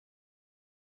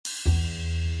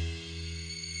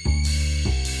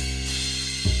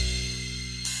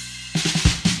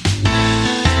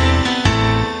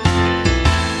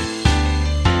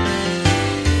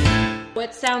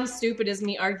sounds stupid is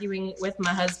me arguing with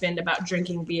my husband about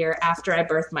drinking beer after I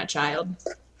birth my child.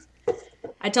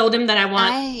 I told him that I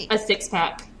want a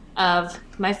 6-pack of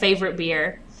my favorite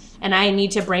beer, and I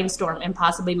need to brainstorm and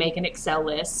possibly make an Excel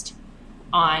list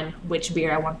on which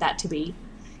beer I want that to be.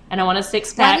 And I want a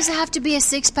 6-pack. Why does it have to be a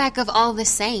 6-pack of all the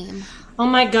same? Oh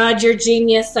my God, you're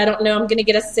genius. I don't know. I'm going to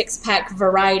get a 6-pack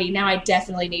variety. Now I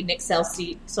definitely need an Excel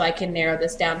sheet so I can narrow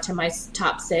this down to my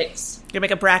top 6. You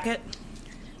make a bracket?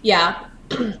 Yeah.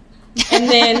 And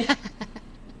then,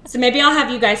 so maybe I'll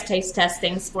have you guys taste test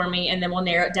things for me, and then we'll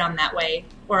narrow it down that way.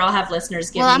 Or I'll have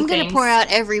listeners give me things. Well, I'm going to pour out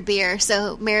every beer,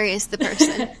 so Mary is the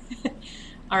person.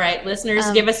 All right, listeners,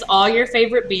 give us all your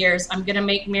favorite beers. I'm going to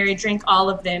make Mary drink all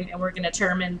of them, and we're going to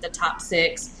determine the top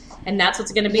 6. And that's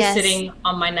what's going to be sitting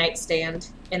on my nightstand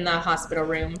in the hospital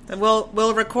room.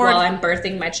 We'll record while I'm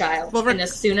birthing my child. And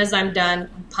as soon as I'm done,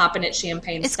 I'm popping it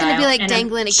champagne it's style. It's going to be like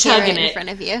dangling a carrot in front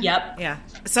of you. Yep. Yeah.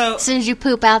 So as soon as you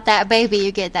poop out that baby,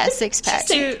 you get that 6-pack.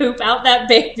 Say poop out that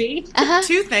baby. Uh-huh.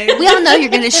 2 things. We all know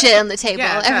you're going to shit on the table.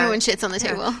 Yeah, Everyone shits on the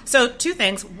table. So 2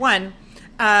 things. One,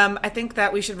 I think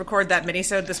that we should record that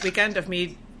mini-sode this weekend of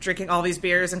me drinking all these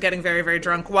beers and getting very, very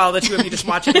drunk while the 2 of you just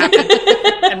watch it happen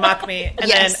and mock me.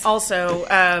 And then also,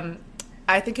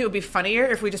 I think it would be funnier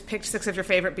if we just picked 6 of your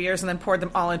favorite beers and then poured them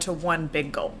all into one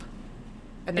big gulp.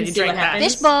 And then you drink that.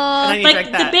 Fishbowl. And then you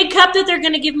drink that. The big cup that they're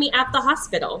going to give me at the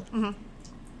hospital. I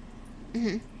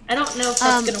don't know if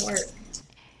that's going to work.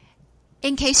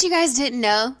 In case you guys didn't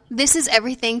know, this is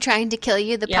Everything Trying to Kill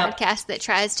You, the podcast that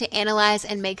tries to analyze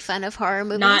and make fun of horror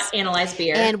movies. Not analyze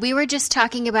beer. And we were just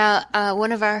talking about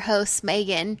one of our hosts,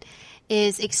 Megan,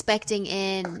 is expecting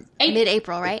in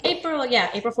mid-April, right? April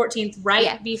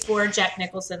 14th, before Jack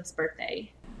Nicholson's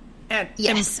birthday. And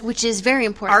which is very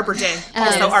important. Arbor Day.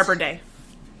 Also Arbor Day.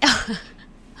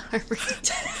 Arbor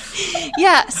Day.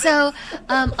 Yeah, so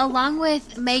along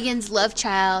with Megan's love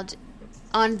child,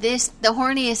 on the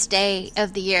horniest day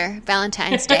of the year,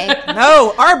 Valentine's Day.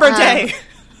 No, Arbor Day.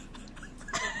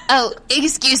 Oh,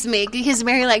 excuse me, because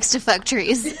Mary likes to fuck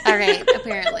trees. All right,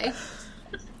 apparently.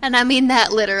 And I mean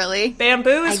that literally.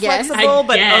 Bamboo is flexible,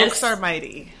 but oaks are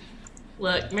mighty.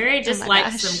 Look, Mary just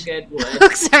likes some good wood.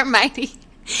 Oaks are mighty.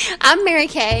 I'm Mary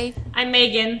Kay. I'm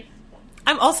Megan.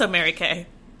 I'm also Mary Kay.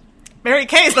 Mary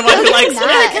Kay is the one who likes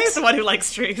Mary Kay is the one who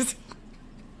likes trees.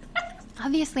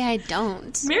 Obviously, I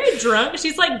don't. Mary drunk.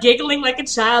 She's like giggling like a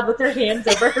child with her hands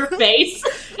over her face.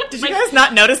 Did you guys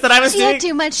not notice that I was doing? She had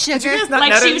too much sugar. Did you guys not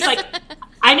notice? She was like,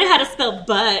 I know how to spell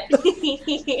butt.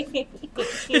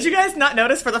 Did you guys not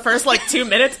notice for the first 2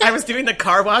 minutes I was doing the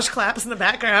car wash claps in the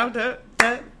background?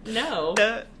 No.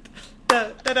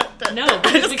 No,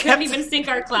 because we couldn't even sync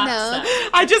our claps up.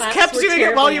 I just kept doing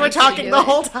it while you were talking the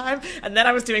whole time, and then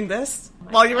I was doing this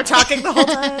while you were talking the whole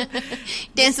time.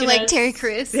 Dancing like Terry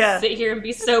Crews. Yeah. Sit here and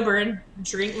be sober and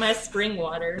drink my spring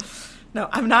water. No,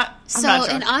 I'm not. I'm not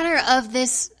drunk. In honor of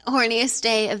this horniest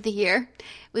day of the year,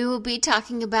 we will be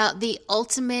talking about the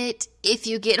ultimate if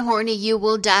you get horny, you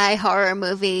will die horror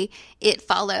movie, It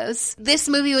Follows. This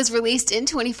movie was released in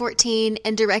 2014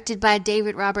 and directed by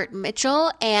David Robert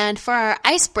Mitchell. And for our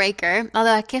icebreaker,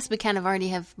 although I guess we kind of already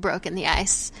have broken the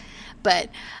ice, but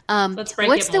let's break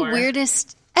what's it the more.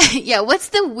 weirdest? What's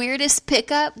the weirdest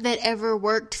pickup that ever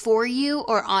worked for you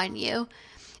or on you?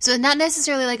 So not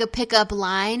necessarily like a pickup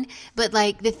line, but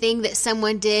like the thing that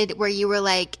someone did where you were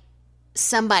like,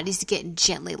 somebody's getting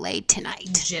gently laid tonight.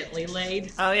 Gently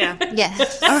laid? Oh, yeah. Yeah.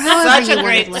 Or however you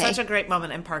want to lay. Such a great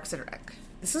moment in Parks and Rec.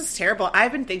 This is terrible.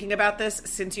 I've been thinking about this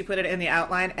since you put it in the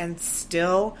outline, and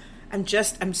still,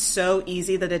 I'm so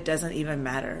easy that it doesn't even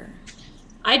matter.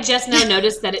 I just now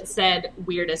noticed that it said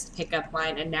weirdest pickup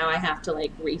line, and now I have to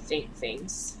rethink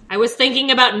things. I was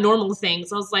thinking about normal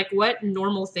things. I was like, what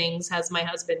normal things has my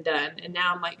husband done? And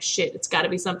now I'm like, shit, it's got to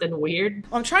be something weird.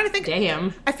 Well, I'm trying to think.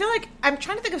 Damn. I feel like I'm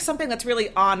trying to think of something that's really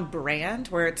on brand,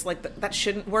 where it's like that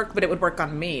shouldn't work, but it would work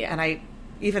on me. And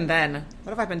even then,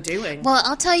 what have I been doing? Well,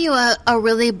 I'll tell you a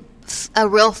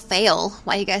real fail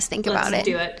while you guys think about it.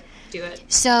 Do it.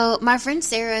 So my friend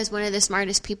Sarah is one of the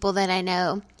smartest people that I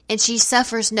know. And she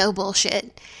suffers no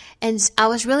bullshit. And I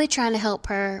was really trying to help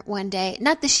her one day.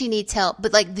 Not that she needs help,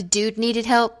 but the dude needed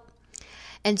help.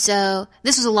 And so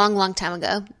this was a long, long time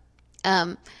ago.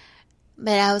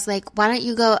 But I was like, why don't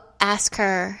you go ask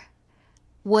her,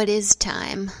 what is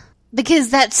time?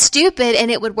 Because that's stupid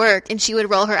and it would work. And she would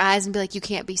roll her eyes and be like, you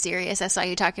can't be serious. I saw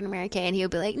you talking to Mary Kay. And he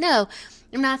would be like, no,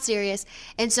 I'm not serious.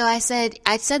 And so I said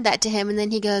that to him. And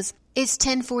then he goes, it's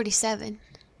 10:47.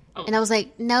 Oh. And I was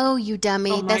like, no, you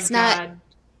dummy. Oh That's God. not.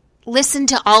 Listen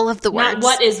to all of the words. Not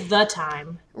what is the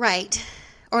time. Right.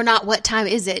 Or not what time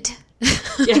is it.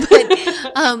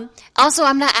 But also,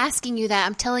 I'm not asking you that.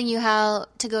 I'm telling you how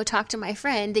to go talk to my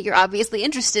friend that you're obviously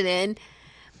interested in.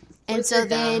 And so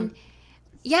then,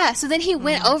 so then he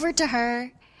went over to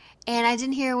her, and I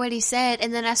didn't hear what he said.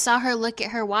 And then I saw her look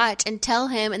at her watch and tell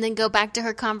him, and then go back to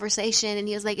her conversation. And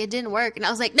he was like, "It didn't work." And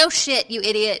I was like, "No shit, you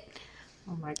idiot."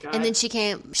 Oh my God. And then she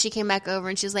came back over,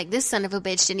 and she was like, "This son of a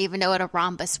bitch didn't even know what a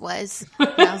rhombus was." And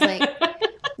I was like,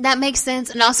 that makes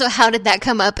sense. And also, how did that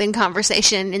come up in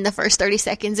conversation in the first 30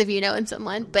 seconds of you knowing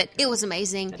someone? But it was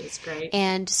amazing. That is great.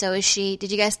 And so is she.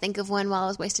 Did you guys think of one while I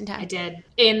was wasting time? I did.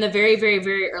 In the very, very,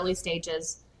 very early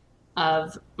stages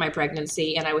of my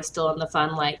pregnancy, and I was still in the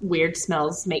fun, like, weird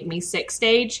smells make me sick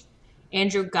stage,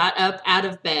 Andrew got up out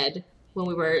of bed when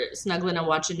we were snuggling and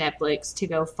watching Netflix to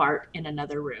go fart in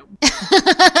another room.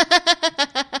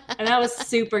 And that was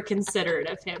super considerate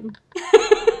of him.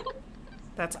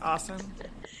 That's awesome.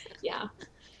 Yeah.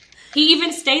 He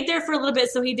even stayed there for a little bit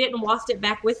so he didn't waft it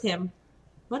back with him.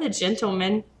 What a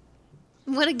gentleman.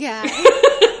 What a guy.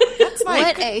 That's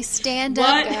like, what a stand-up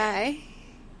guy.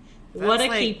 What a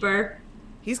keeper.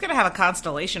 He's going to have a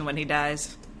constellation when he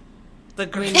dies. Now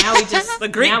he just the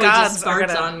Greek gods are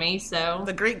gonna on me. So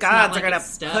the Greek gods are gonna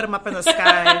put him up in the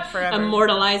sky forever.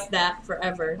 Immortalize that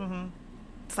forever. Mm-hmm.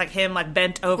 It's like him, like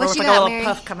bent over with like a little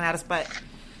puff coming out his butt.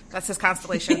 That's his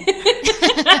constellation.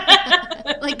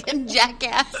 Like in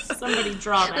Jackass. Somebody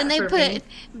draw that. When they put me.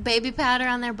 Baby powder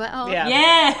on their butthole.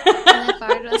 Yeah. And they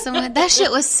farted on someone. That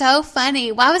shit was so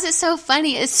funny. Why was it so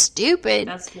funny? It's stupid.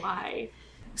 That's why.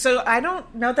 So I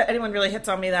don't know that anyone really hits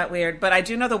on me that weird, but I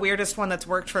do know the weirdest one that's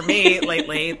worked for me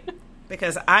lately,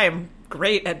 because I am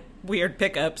great at weird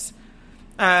pickups.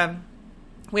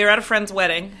 We were at a friend's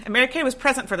wedding, and Mary Kay was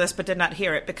present for this but did not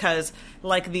hear it because,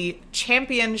 like the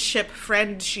championship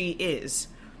friend she is,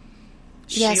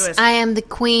 I am the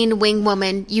queen wing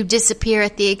woman. You disappear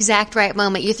at the exact right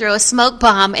moment. You throw a smoke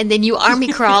bomb, and then you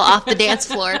army crawl off the dance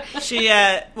floor. She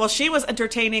was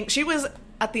entertaining. She was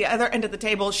at the other end of the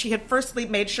table. She had firstly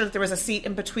made sure that there was a seat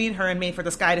in between her and me for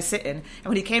this guy to sit in. And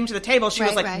when he came to the table, she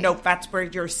was like, nope, that's where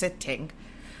you're sitting.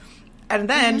 And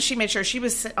then she made sure she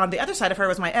was on the other side of her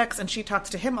was my ex, and she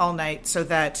talked to him all night so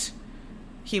that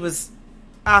he was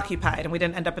occupied and we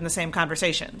didn't end up in the same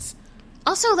conversations.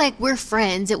 Also, like, we're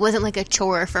friends. It wasn't like a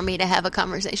chore for me to have a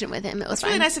conversation with him. It was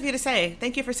really nice of you to say.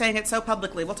 Thank you for saying it so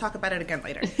publicly. We'll talk about it again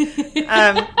later.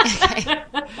 Okay.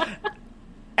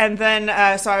 And then,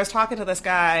 so I was talking to this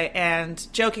guy, and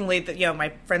jokingly, that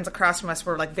my friends across from us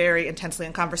were like very intensely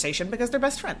in conversation because they're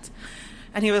best friends.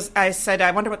 And I said,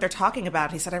 I wonder what they're talking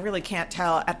about. He said, I really can't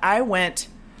tell. And I went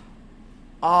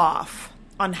off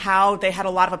on how they had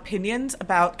a lot of opinions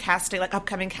about casting, like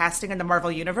upcoming casting in the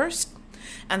Marvel Universe.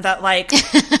 And that, like,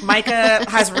 Micah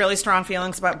has really strong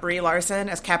feelings about Brie Larson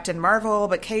as Captain Marvel,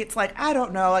 but Kate's like, I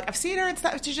don't know. Like, I've seen her and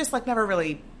stuff. She's just, like, never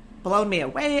really blown me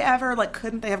away ever. Like,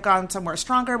 couldn't they have gone somewhere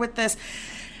stronger with this?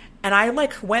 And I,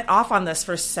 like, went off on this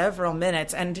for several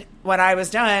minutes. And when I was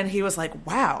done, he was like,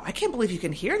 wow, I can't believe you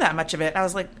can hear that much of it. I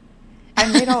was like,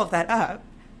 I made all of that up.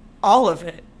 All of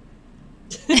it.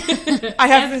 I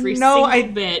have no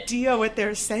idea what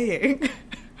they're saying.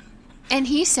 And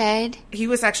he said... He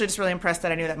was actually just really impressed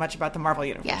that I knew that much about the Marvel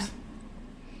Universe. Yeah.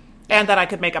 And that I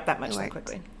could make up that much so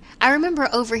quickly. I remember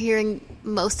overhearing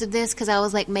most of this because I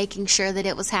was, like, making sure that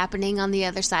it was happening on the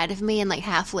other side of me and, like,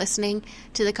 half listening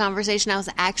to the conversation I was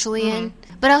actually in.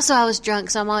 But also I was drunk,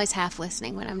 so I'm always half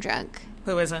listening when I'm drunk.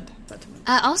 Who isn't?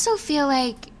 I also feel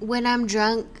like when I'm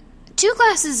drunk, 2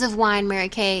 glasses of wine, Mary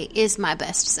Kay, is my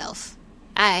best self.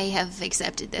 I have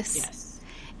accepted this. Yes.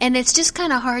 And it's just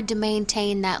kind of hard to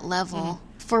maintain that level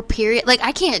for period. Like,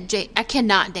 I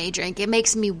cannot day drink. It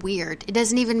makes me weird. It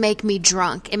doesn't even make me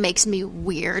drunk. It makes me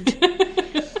weird.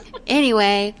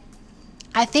 Anyway,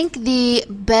 I think the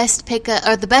best pickup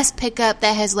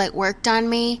that has, like, worked on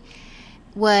me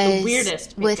was... The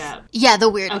weirdest pickup. The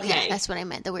weird. Okay. Yeah, that's what I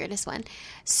meant. The weirdest one.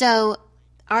 So,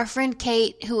 our friend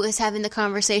Kate, who was having the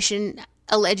conversation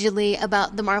allegedly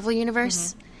about the Marvel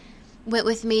Universe... went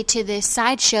with me to this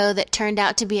sideshow that turned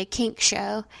out to be a kink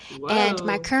show. Whoa. And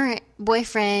my current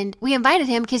boyfriend, we invited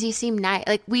him because he seemed nice.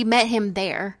 Like, we met him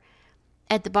there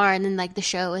at the bar, and then, like, the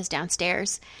show was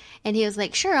downstairs. And he was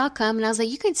like, sure, I'll come. And I was like,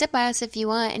 you can sit by us if you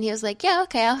want. And he was like, yeah,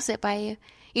 okay, I'll sit by you.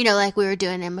 You know, like we were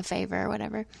doing him a favor or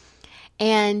whatever.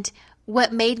 And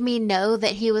what made me know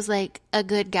that he was, like, a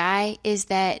good guy is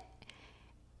that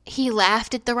he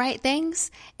laughed at the right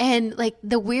things. And, like,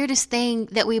 the weirdest thing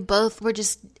that we both were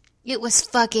just... It was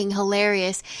fucking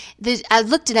hilarious. I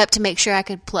looked it up to make sure I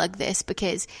could plug this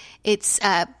because it's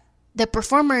the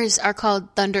performers are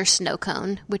called Thunder Snow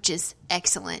Cone, which is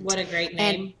excellent. What a great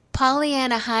name. And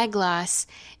Pollyanna Highgloss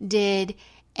did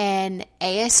an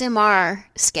ASMR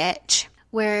sketch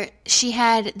where she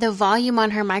had the volume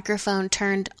on her microphone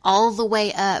turned all the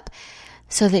way up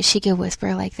so that she could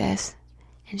whisper like this.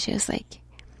 And she was like,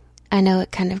 I know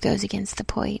it kind of goes against the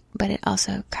point, but it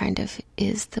also kind of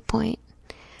is the point.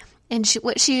 And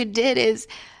what she did is,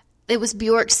 it was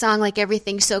Bjork's song, like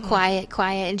Everything's So Quiet,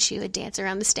 Quiet, and she would dance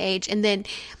around the stage. And then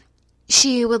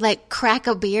she would like crack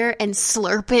a beer and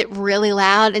slurp it really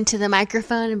loud into the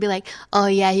microphone and be like, oh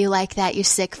yeah, you like that, you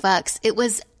sick fucks. It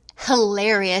was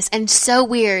hilarious and so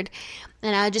weird.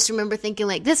 And I just remember thinking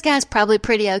like, this guy's probably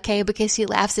pretty okay because he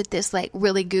laughs at this like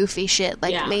really goofy shit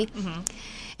like me. Mm-hmm.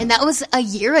 And that was a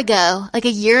year ago, like a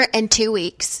year and 2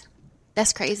 weeks.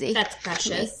 That's crazy. That's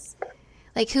precious.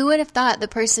 Like, who would have thought the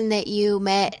person that you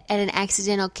met at an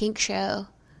accidental kink show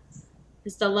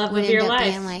is the love of your life?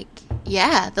 Being like,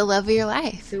 yeah, the love of your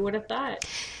life. Who would have thought?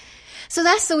 So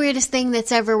that's the weirdest thing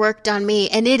that's ever worked on me.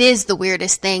 And it is the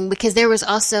weirdest thing because there was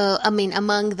also, I mean,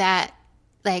 among that,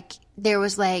 like, there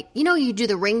was like, you know, you do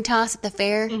the ring toss at the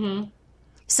fair? Mm-hmm.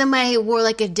 Somebody wore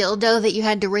like a dildo that you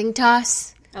had to ring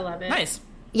toss. I love it. Nice.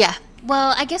 Yeah.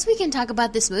 Well, I guess we can talk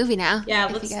about this movie now. Yeah,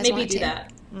 let's maybe do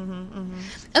that. Mm-hmm, mm-hmm.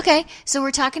 Okay, so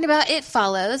we're talking about It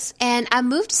Follows, and I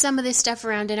moved some of this stuff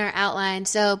around in our outline.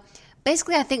 So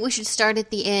basically, I think we should start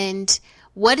at the end.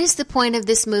 What is the point of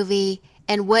this movie,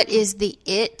 and what is the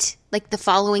it, like the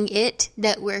following it,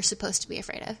 that we're supposed to be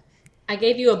afraid of? I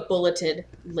gave you a bulleted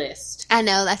list. I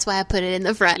know, that's why I put it in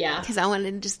the front. Yeah. Because I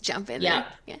wanted to just jump in there.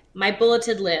 Yeah. My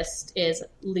bulleted list is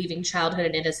leaving childhood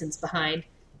and innocence behind,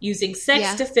 using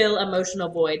sex to fill emotional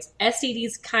voids,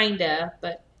 STDs kinda,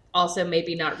 but also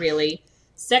maybe not really.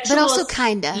 But also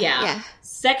kinda. Yeah.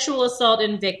 Sexual assault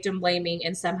and victim blaming,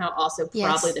 and somehow also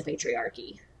probably the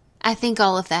patriarchy. I think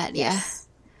all of that, yes.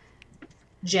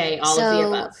 Jay, all of the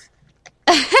above.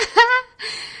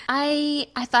 I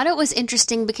thought it was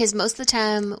interesting because most of the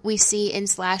time we see in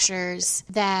slashers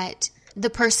that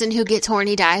the person who gets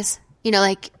horny dies. You know,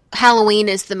 like Halloween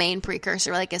is the main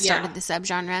precursor, like it started the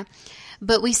subgenre.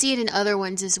 But we see it in other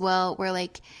ones as well, where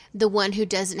like the one who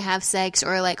doesn't have sex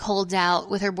or like holds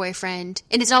out with her boyfriend,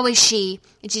 and it's always she,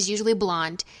 and she's usually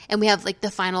blonde, and we have like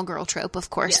the final girl trope, of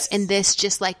course, in this,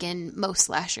 just like in most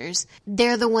slashers.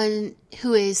 They're the one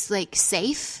who is like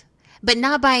safe, but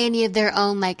not by any of their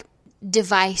own like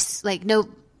device, like no,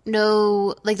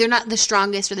 like they're not the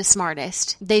strongest or the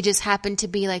smartest. They just happen to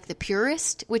be like the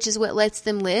purest, which is what lets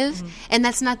them live, mm-hmm. and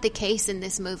that's not the case in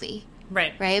this movie.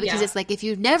 Right. Because it's like, if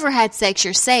you've never had sex,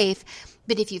 you're safe.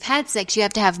 But if you've had sex, you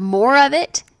have to have more of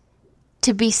it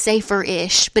to be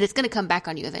safer-ish. But it's going to come back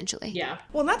on you eventually. Yeah.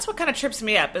 Well, and that's what kind of trips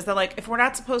me up, is that, like, if we're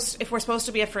supposed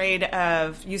to be afraid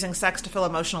of using sex to fill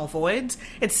emotional voids,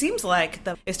 it seems like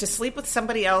is to sleep with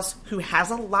somebody else who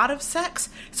has a lot of sex,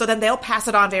 so then they'll pass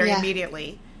it on very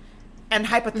immediately. And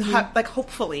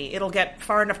hopefully it'll get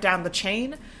far enough down the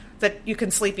chain that you can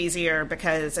sleep easier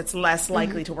because it's less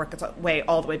likely to work its way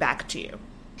all the way back to you.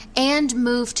 And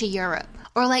move to Europe.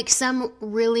 Or like some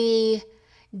really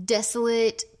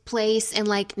desolate place in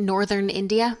like northern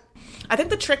India. I think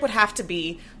the trick would have to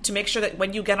be to make sure that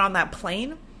when you get on that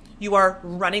plane, you are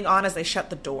running on as they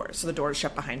shut the doors, so the doors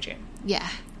shut behind you. Yeah.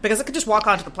 Because it could just walk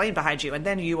onto the plane behind you, and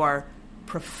then you are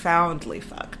profoundly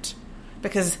fucked.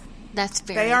 Because that's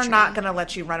very they are true. not going to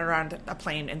let you run around a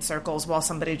plane in circles while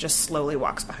somebody just slowly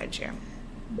walks behind you.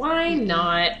 Why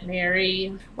not,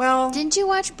 Mary? Well, didn't you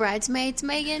watch Bridesmaids,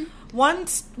 Megan?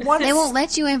 Once they won't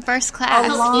let you in first class.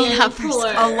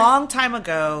 A long time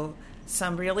ago,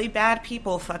 some really bad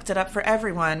people fucked it up for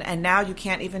everyone, and now you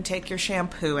can't even take your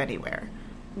shampoo anywhere.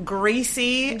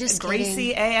 Greasy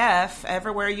AF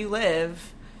everywhere you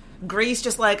live. Grease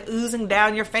just like oozing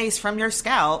down your face from your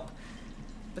scalp.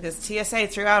 Because TSA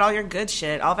threw out all your good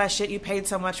shit, all that shit you paid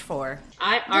so much for.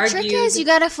 The trick is you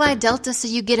gotta fly Delta so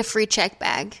you get a free check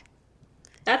bag.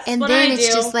 And then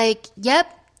it's just like, yep,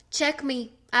 check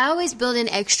me. I always build in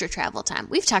extra travel time.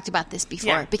 We've talked about this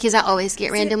before because I always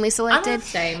get randomly selected.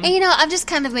 Same. And, you know, I've just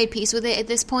kind of made peace with it at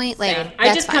this point. Like,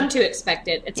 I just come to expect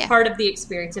it. It's part of the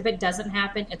experience. If it doesn't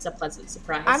happen, it's a pleasant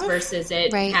surprise versus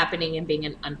it happening and being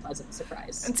an unpleasant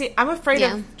surprise. And see, I'm afraid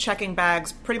of checking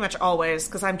bags pretty much always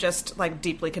because I'm just, like,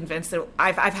 deeply convinced that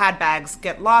I've had bags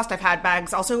get lost. I've had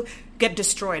bags also get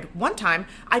destroyed. One time,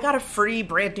 I got a free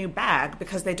brand new bag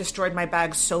because they destroyed my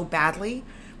bag so badly.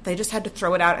 They just had to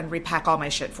throw it out and repack all my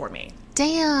shit for me.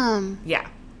 Damn. Yeah.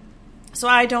 So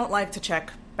I don't like to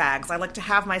check bags. I like to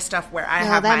have my stuff where I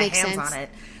have my hands on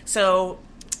it. So,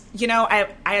 you know,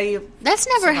 I that's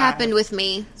never happened with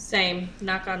me. Same.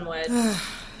 Knock on wood.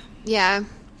 Yeah.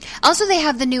 Also, they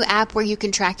have the new app where you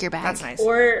can track your bag. That's nice.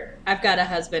 Or I've got a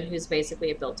husband who's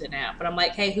basically a built-in app, but I'm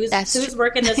like, hey, who's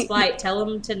working this flight? Tell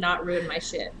him to not ruin my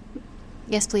shit.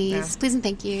 Yes, please. Yeah. Please and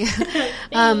thank you.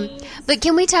 But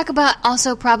can we talk about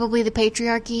also probably the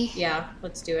patriarchy? Yeah,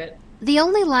 let's do it. The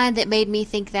only line that made me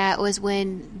think that was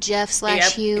when Jeff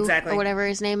 / Hugh, or whatever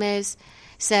his name is,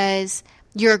 says,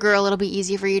 "You're a girl, it'll be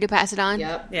easy for you to pass it on."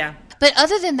 Yep. Yeah. But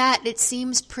other than that, it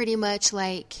seems pretty much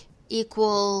like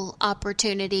equal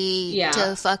opportunity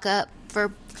to fuck up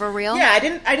for real. Yeah, I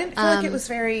didn't feel like it was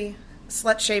very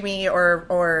slut-shamey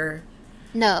or...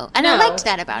 No, and I liked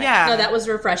that about it. No, that was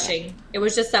refreshing. It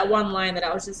was just that one line that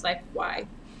I was just like, why?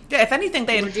 Yeah, if anything,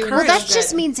 they encouraged... Well, that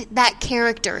just means that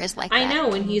character is like that. I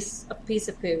know, and he's a piece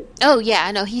of poop. Oh, yeah,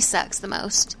 I know. He sucks the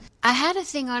most. I had a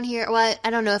thing on here. Well, I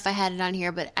don't know if I had it on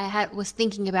here, but was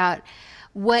thinking about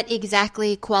what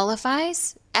exactly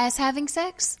qualifies as having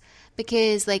sex.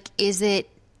 Because, like, is it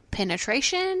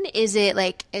penetration? Is it,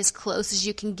 like, as close as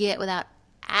you can get without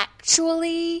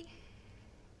actually...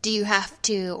 Do you have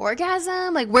to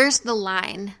orgasm? Like, where's the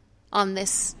line on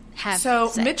this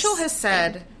sex Mitchell has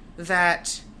said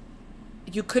that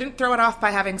you couldn't throw it off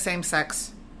by having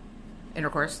same-sex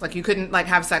intercourse. Like, you couldn't, like,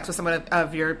 have sex with someone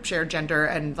of your shared gender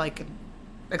and, like,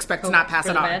 expect to not pass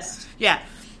it on. Best. Yeah.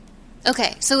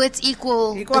 Okay, so it's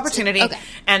equal opportunity. Okay.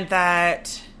 And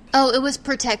that... Oh, it was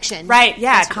protection. Right,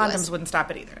 yeah. Condoms wouldn't stop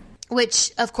it either.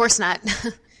 Which, of course not.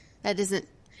 That isn't...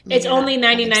 It's only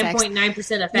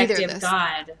 99.9% effective.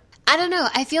 God. I don't know.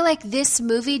 I feel like this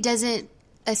movie doesn't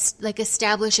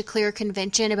establish a clear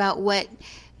convention about what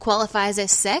qualifies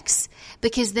as sex,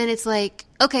 because then it's like,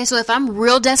 okay, so if I'm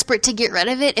real desperate to get rid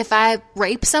of it, if I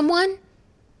rape someone,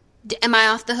 am I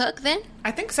off the hook then? I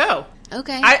think so.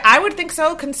 Okay. I would think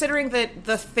so, considering that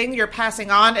the thing you're passing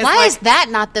on is Why is that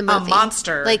not the movie? A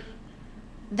monster. Like,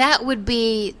 that would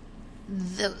be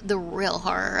the real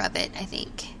horror of it, I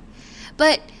think.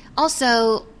 But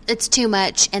also, it's too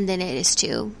much, and then it is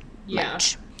too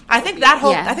much. I think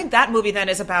that movie then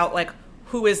is about, like,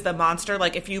 who is the monster.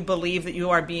 Like, if you believe that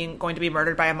you are going to be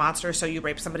murdered by a monster, so you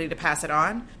rape somebody to pass it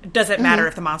on, it doesn't matter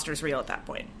if the monster is real at that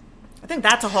point. I think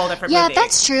that's a whole different movie. Yeah,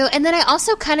 that's true. And then I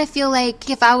also kind of feel like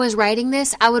if I was writing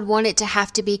this, I would want it to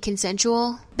have to be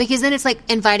consensual, because then it's like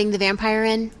inviting the vampire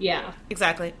in. Yeah,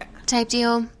 exactly. Type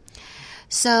deal.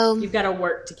 So you've got to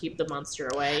work to keep the monster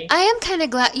away. I am kind of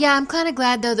glad. Yeah, I'm kind of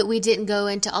glad though that we didn't go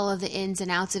into all of the ins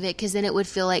and outs of it, because then it would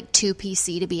feel like too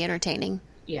PC to be entertaining.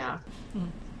 Yeah,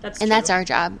 that's our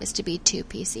job, is to be too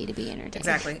PC to be entertaining.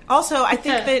 Exactly. Also, I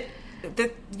think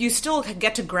that you still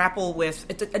get to grapple with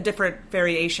a different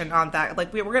variation on that.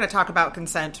 Like, we're going to talk about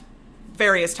consent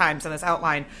various times in this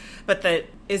outline, but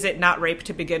is it not rape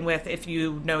to begin with if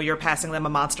you know you're passing them a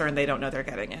monster and they don't know they're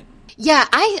getting it? Yeah,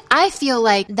 I feel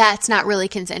like that's not really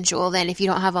consensual then if you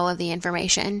don't have all of the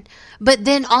information. But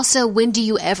then also, when do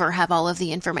you ever have all of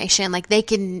the information? Like, they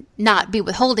can not be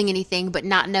withholding anything but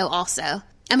not know also.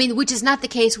 I mean, which is not the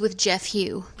case with Jeff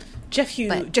Hugh. Jeff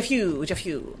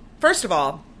Hugh. First of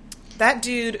all, that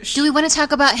dude... Do we want to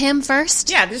talk about him first?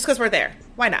 Yeah, just because we're there.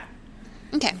 Why not?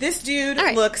 Okay. This dude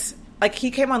looks like he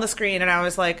came on the screen and I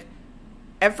was like,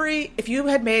 if you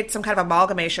had made some kind of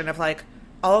amalgamation of, like,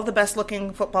 all of the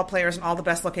best-looking football players and all the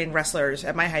best-looking wrestlers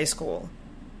at my high school,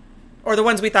 or the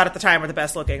ones we thought at the time were the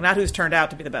best-looking, not who's turned out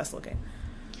to be the best-looking,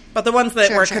 but the ones that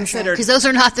were considered... Because those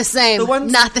are not the same.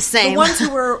 The ones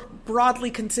who were broadly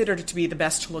considered to be the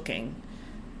best-looking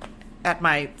at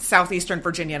my southeastern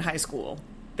Virginian high school,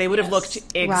 they would have looked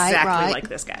exactly like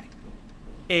this guy.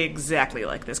 Exactly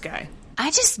like this guy. I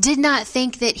just did not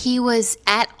think that he was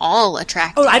at all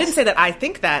attractive. Oh, I didn't say that I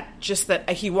think that. Just that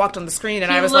he walked on the screen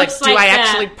and I was like, do I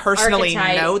actually personally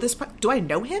know this? Do I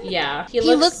know him? Yeah. He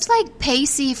looked like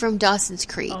Pacey from Dawson's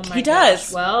Creek. Oh my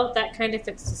gosh. Well, that kind of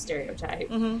fits the stereotype.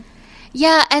 Mm-hmm.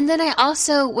 Yeah, and then I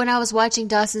also, when I was watching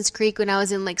Dawson's Creek when I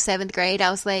was in, like, 7th grade, I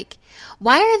was like,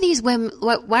 why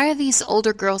are these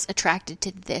older girls attracted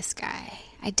to this guy?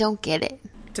 I don't get it.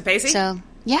 To Pacey? So,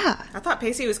 yeah. I thought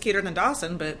Pacey was cuter than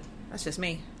Dawson, but... That's just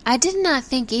me. I did not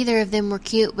think either of them were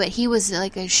cute, but he was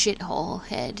like a shithole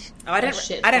head. Oh, I didn't.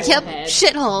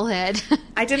 Shithole head.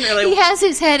 I didn't really. He has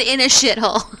his head in a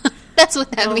shithole. That's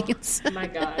what that means. Oh my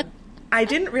god. I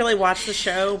didn't really watch the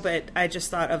show, but I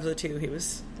just thought of the two, he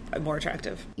was more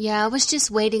attractive. Yeah, I was just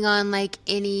waiting on like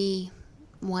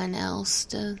anyone else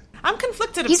to. I'm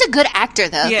conflicted. He's a good actor,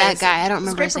 though, that guy. I don't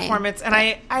remember his name. Great performance, and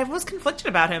I was conflicted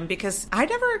about him because I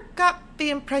never got the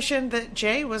impression that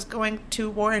Jay was going to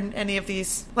warn any of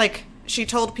these. Like, she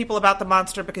told people about the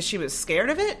monster because she was scared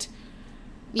of it.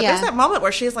 But there's that moment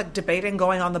where she's, like, debating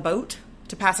going on the boat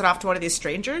to pass it off to one of these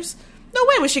strangers. No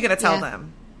way was she going to tell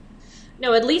them.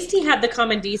 No, at least he had the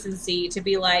common decency to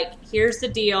be like, here's the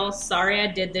deal. Sorry I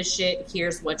did this shit.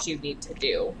 Here's what you need to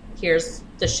do. Here's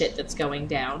the shit that's going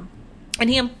down. And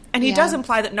he does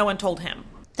imply that no one told him.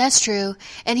 That's true.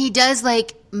 And he does,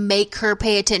 like, make her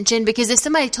pay attention, because if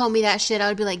somebody told me that shit, I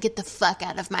would be like, get the fuck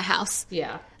out of my house.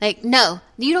 Yeah. Like, no,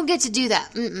 you don't get to do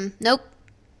that.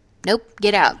 Nope,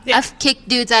 get out. Yeah. I've kicked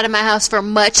dudes out of my house for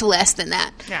much less than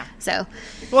that. Yeah. So.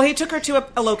 Well, he took her to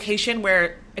a location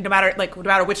where no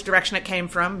matter which direction it came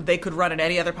from, they could run in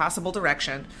any other possible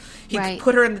direction. He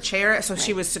put her in the chair so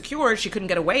she was secured, she couldn't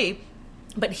get away.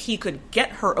 But he could get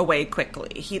her away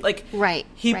quickly. He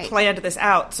planned this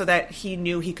out so that he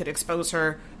knew he could expose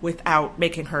her without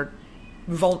making her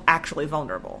actually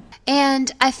vulnerable.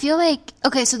 And I feel like,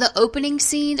 okay, so the opening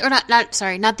scenes, or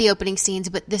not the opening scenes,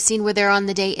 but the scene where they're on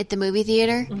the date at the movie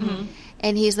theater,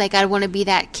 and he's like, I want to be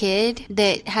that kid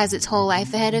that has its whole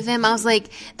life ahead of him. I was like,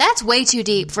 that's way too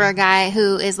deep for a guy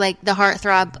who is like the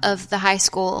heartthrob of the high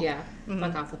school. Yeah.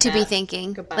 To be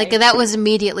thinking. Goodbye. Like, that was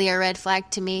immediately a red flag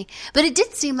to me. But it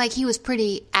did seem like he was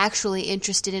pretty actually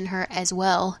interested in her as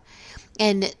well.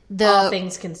 And the all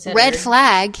things considered. red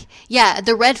flag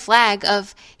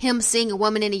of him seeing a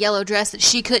woman in a yellow dress that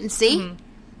she couldn't see,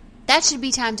 that should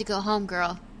be time to go home,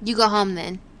 girl. You go home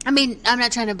then. I mean, I'm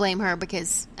not trying to blame her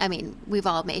because, I mean, we've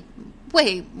all made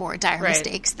way more dire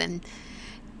mistakes than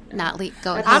not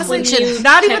going. Honestly, you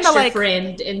not even a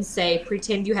friend and say,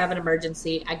 pretend you have an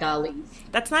emergency. I gotta leave.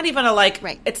 That's not even a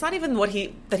Right. It's not even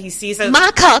that he sees as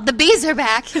Ma called. The bees are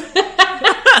back.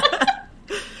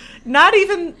 Not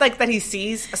even like that he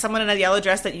sees someone in a yellow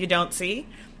dress that you don't see,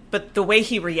 but the way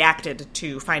he reacted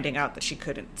to finding out that she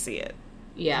couldn't see it.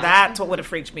 Yeah, that's what would have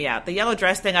freaked me out. The yellow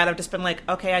dress thing, I'd have just been like,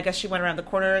 okay, I guess she went around the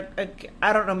corner.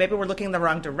 I don't know. Maybe we're looking in the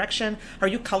wrong direction. Are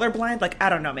you colorblind? Like, I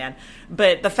don't know, man.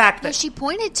 But the fact that she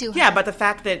pointed to her. Yeah, but the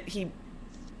fact that he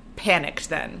panicked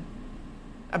then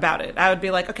about it, I would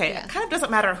be like, okay, it kind of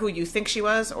doesn't matter who you think she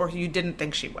was or who you didn't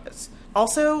think she was.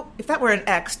 Also, if that were an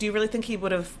ex, do you really think he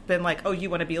would have been like, oh, you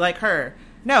want to be like her?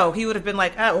 No, he would have been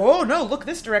like, oh, no, look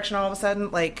this direction all of a sudden.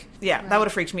 Like, yeah, that would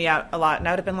have freaked me out a lot. And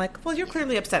I would have been like, well, you're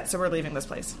clearly upset, so we're leaving this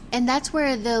place. And that's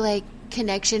where the, like,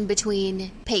 connection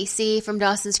between Pacey from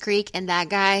Dawson's Creek and that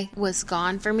guy was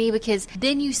gone for me, because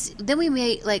then we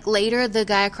made, like, later the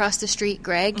guy across the street,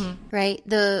 Greg, right?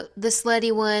 The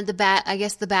slutty one, the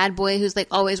bad boy who's, like,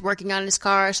 always working on his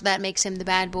car, so that makes him the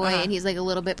bad boy, and he's, like, a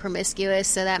little bit promiscuous,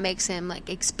 so that makes him,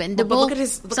 like, expendable. Well, but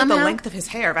look at the length of his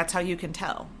hair. That's how you can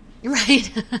tell.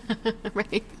 Right.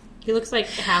 Right. He looks like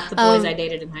half the boys I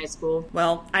dated in high school.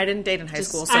 Well, I didn't date in high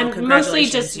school, so I'm congratulations. Mostly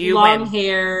just you long win.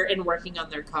 hair and working on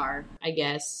their car, I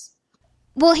guess.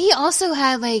 Well, he also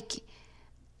had, like,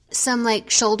 some,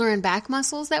 like, shoulder and back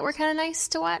muscles that were kind of nice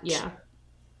to watch. Yeah.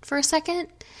 For a second.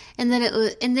 And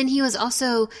then he was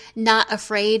also not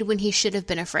afraid when he should have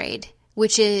been afraid,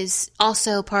 which is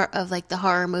also part of, like, the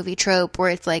horror movie trope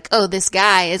where it's like, oh, this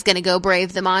guy is going to go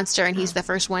brave the monster and he's the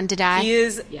first one to die. He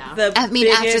is after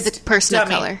the person of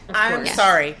color. I'm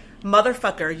sorry.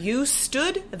 Motherfucker, you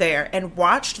stood there and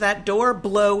watched that door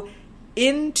blow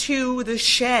into the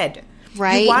shed.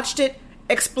 Right. You watched it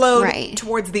explode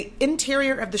towards the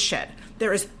interior of the shed.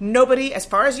 There is nobody, as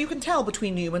far as you can tell,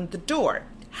 between you and the door.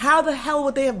 How the hell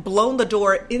would they have blown the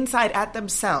door inside at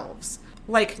themselves?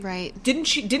 Like, didn't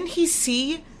he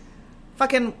see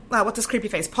fucking, what's his creepy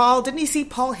face? Paul? Didn't he see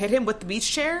Paul hit him with the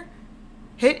beach chair?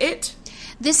 Hit it?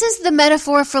 This is the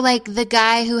metaphor for, like, the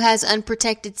guy who has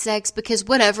unprotected sex because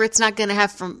whatever, it's not going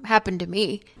to happen to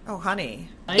me. Oh, honey.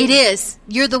 It is.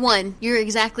 You're the one. You're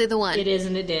exactly the one. It is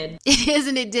and it did. It is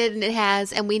and it did and it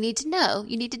has, and we need to know.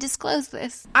 You need to disclose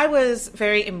this. I was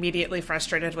very immediately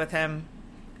frustrated with him.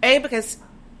 Because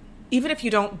even if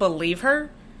you don't believe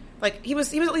her, like, he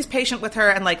was at least patient with her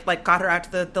and, like got her out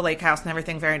to the lake house and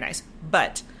everything, very nice.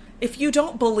 But if you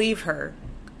don't believe her,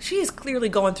 she is clearly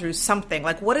going through something.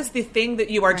 Like, what is the thing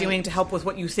that you are doing to help with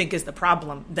what you think is the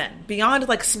problem then? Beyond,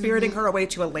 like, spiriting her away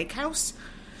to a lake house?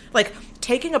 Like,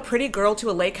 taking a pretty girl to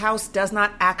a lake house does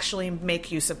not actually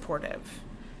make you supportive.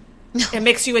 No. It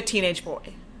makes you a teenage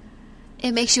boy.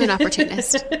 It makes you an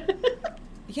opportunist.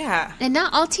 Yeah. And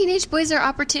not all teenage boys are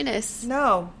opportunists.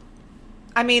 No.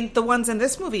 I mean, the ones in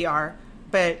this movie are,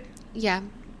 but... Yeah.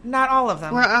 Not all of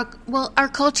them. Our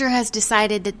culture has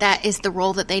decided that is the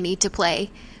role that they need to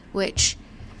play, which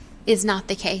is not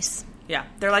the case. Yeah,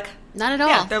 they're like... Not at all.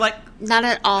 Yeah, they're like... Not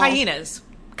at all. Hyenas,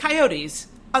 coyotes,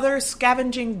 other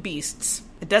scavenging beasts.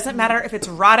 It doesn't matter if it's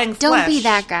rotting flesh. Don't be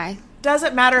that guy.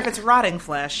 Doesn't matter if it's rotting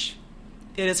flesh.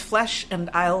 It is flesh, and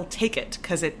I'll take it,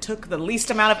 because it took the least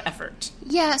amount of effort.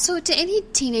 Yeah, so to any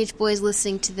teenage boys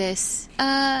listening to this,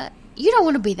 you don't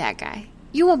want to be that guy.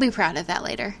 You won't be proud of that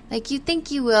later. Like, you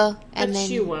think you will, and then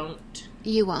you won't.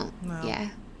 You won't. No. Yeah.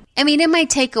 I mean, it might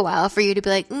take a while for you to be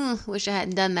like, wish I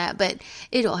hadn't done that, but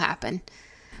it'll happen.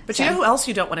 But you know who else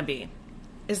you don't want to be?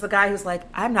 Is the guy who's like,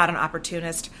 I'm not an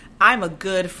opportunist. I'm a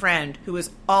good friend who is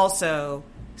also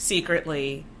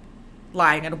secretly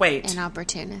lying in wait. An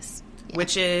opportunist. Yeah.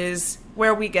 Which is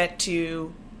where we get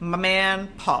to my man,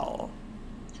 Paul.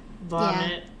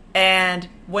 Vomit. Yeah. And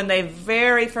when they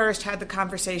very first had the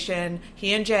conversation,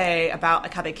 he and Jay, about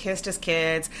like how they kissed as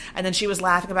kids, and then she was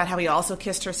laughing about how he also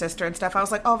kissed her sister and stuff, I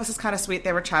was like, oh, this is kind of sweet.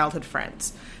 They were childhood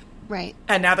friends. Right.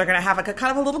 And now they're going to have like a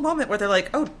kind of a little moment where they're like,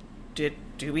 oh, did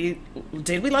we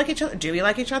like each other? Do we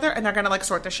like each other? And they're going to like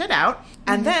sort their shit out.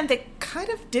 And then they kind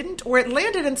of didn't, or it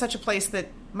landed in such a place that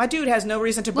my dude has no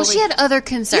reason to believe. Well, she had other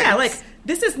concerns. Yeah, like,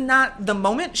 this is not the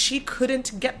moment. She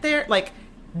couldn't get there. Like,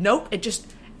 nope. It just,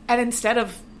 and instead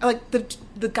of, like,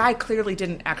 the guy clearly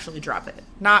didn't actually drop it.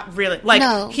 Not really. Like,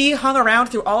 no. He hung around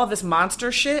through all of this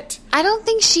monster shit. I don't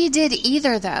think she did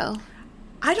either, though.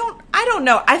 I don't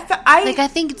know. I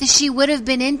think that she would have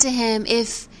been into him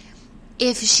if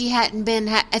she hadn't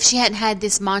had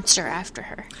this monster after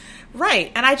her.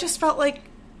 Right. And I just felt like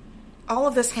all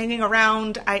of this hanging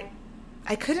around,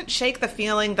 I couldn't shake the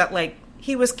feeling that, like,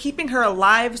 he was keeping her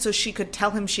alive so she could tell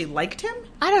him she liked him.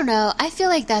 I don't know. I feel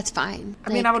like that's fine.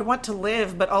 I mean, I would want to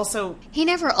live, but also... He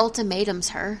never ultimatums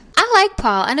her. I like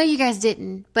Paul. I know you guys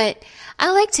didn't, but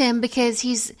I liked him because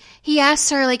he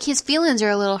asked her, like, his feelings are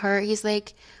a little hurt. He's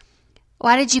like,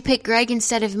 why did you pick Greg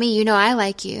instead of me? You know I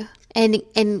like you. And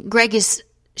Greg is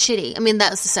shitty. I mean,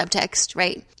 that was the subtext,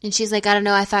 right? And she's like, I don't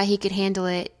know. I thought he could handle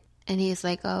it. And he's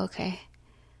like, oh, okay.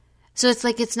 So it's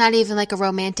like, it's not even like a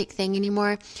romantic thing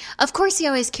anymore. Of course, he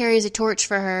always carries a torch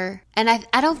for her. And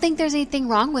I don't think there's anything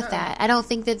wrong with that. I don't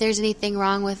think that there's anything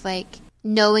wrong with, like,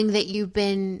 knowing that you've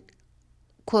been,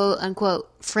 quote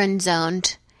unquote, friend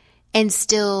zoned and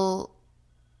still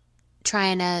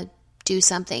trying to do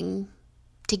something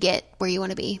to get where you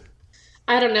want to be.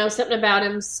 I don't know. Something about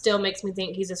him still makes me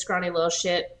think he's a scrawny little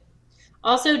shit.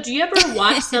 Also, do you ever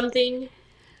watch something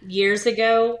years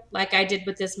ago, like I did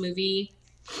with this movie,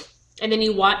 and then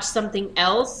you watch something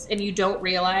else and you don't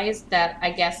realize that, I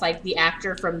guess, like, the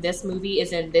actor from this movie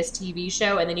is in this TV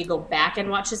show, and then you go back and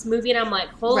watch this movie and I'm like,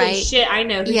 holy shit, I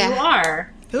know who you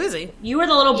are. Who is he? You were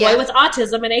the little boy with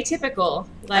autism and atypical.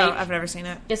 Like, oh, I've never seen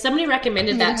it. Yeah, somebody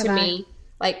recommended that to me,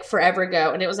 like, forever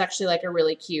ago, and it was actually, like, a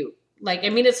really cute, like, I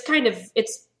mean,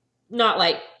 it's not,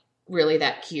 like, really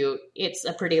that cute. It's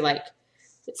a pretty, like,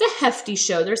 it's a hefty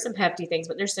show. There's some hefty things,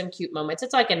 but there's some cute moments.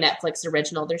 It's like a Netflix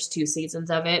original. There's 2 seasons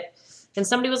of it. And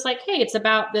somebody was like, hey, it's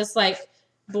about this, like,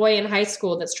 boy in high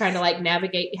school that's trying to, like,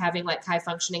 navigate having, like,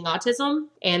 high-functioning autism.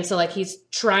 And so, like, he's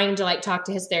trying to, like, talk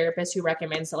to his therapist, who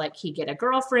recommends that, like, he get a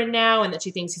girlfriend now and that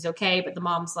she thinks he's okay. But the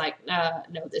mom's like,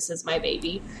 no, this is my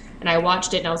baby. And I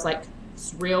watched it and I was like,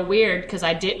 it's real weird because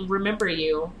I didn't remember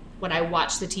you when I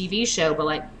watched the TV show. But,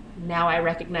 like, now I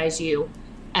recognize you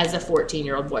as a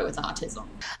 14-year-old boy with autism.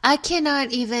 I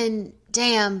cannot even,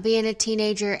 being a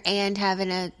teenager and having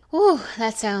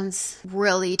that sounds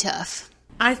really tough.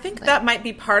 I think that might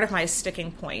be part of my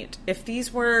sticking point. If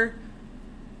these were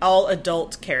all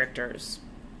adult characters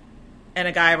and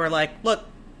a guy were like, look,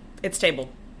 it's tabled.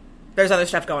 There's other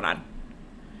stuff going on.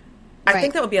 I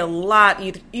think that would be a lot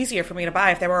easier for me to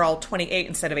buy if they were all 28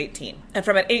 instead of 18. And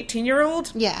from an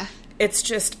 18-year-old... Yeah. It's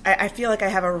just, I feel like I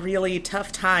have a really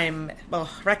tough time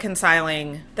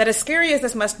reconciling that, as scary as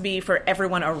this must be for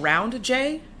everyone around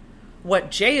Jay,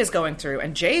 what Jay is going through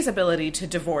and Jay's ability to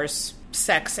divorce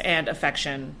sex and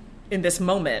affection in this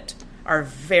moment are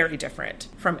very different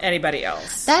from anybody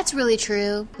else. That's really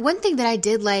true. One thing that I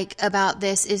did like about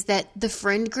this is that the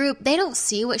friend group, they don't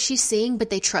see what she's seeing,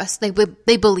 but they trust, they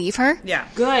believe her. Yeah.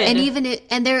 Good.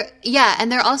 And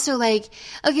they're also like,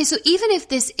 okay, so even if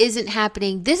this isn't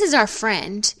happening, this is our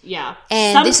friend. Yeah.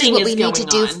 And something this is what we need to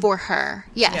do on. for her.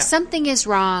 Yeah, something is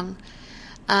wrong.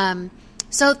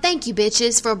 So thank you,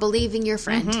 bitches, for believing your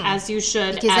friend. Mm-hmm. As you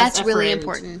should, because as that's really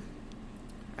important.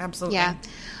 Absolutely. Yeah.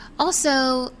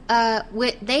 Also,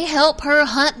 they help her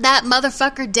hunt that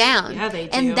motherfucker down. Yeah, they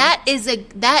do. And that is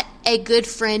a good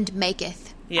friend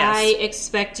maketh. Yes. I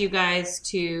expect you guys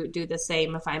to do the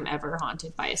same if I'm ever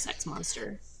haunted by a sex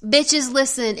monster. Bitches,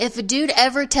 listen, if a dude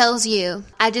ever tells you,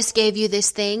 I just gave you this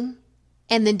thing,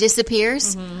 and then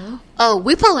disappears,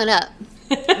 we pulling up.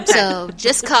 So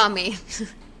just call me.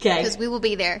 Okay. Because we will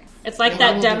be there. It's like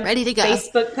that dumb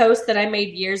Facebook post that I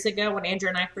made years ago when Andrew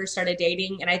and I first started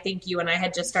dating, and I think you and I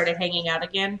had just started hanging out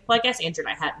again. Well, I guess Andrew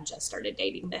and I hadn't just started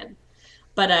dating then.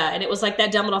 But, and it was like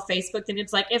that dumb little Facebook thing.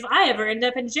 It's like, if I ever end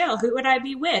up in jail, who would I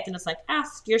be with? And it's like,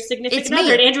 ask your significant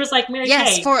other. And Andrew was like, Mary Kay.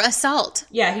 Yes, for assault.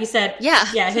 Yeah, he said,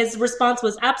 yeah, his response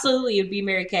was absolutely it would be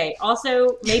Mary Kay.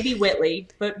 Also, maybe Whitley,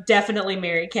 but definitely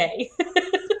Mary Kay.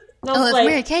 If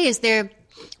Mary Kay is there,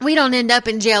 we don't end up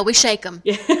in jail. We shake them.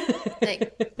 Yeah.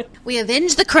 Like, we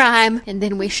avenge the crime, and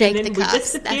then we shake the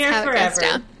cops. That's how it goes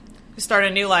down. We start a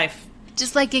new life.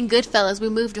 Just like in Goodfellas, we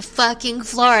moved to fucking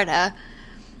Florida.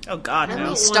 Oh, God, no. And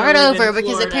we start over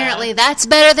because apparently that's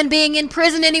better than being in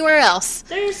prison anywhere else.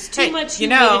 There's too much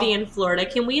humidity in Florida.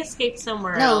 Can we escape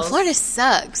somewhere else? No, Florida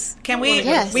sucks. Can we?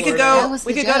 Yes. We could go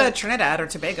to Trinidad or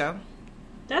Tobago.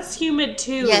 That's humid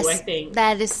too, yes, I think.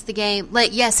 That is the game. Like,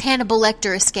 yes, Hannibal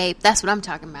Lecter escape. That's what I'm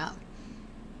talking about.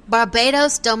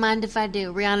 Barbados, don't mind if I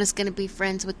do. Rihanna's going to be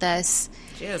friends with us.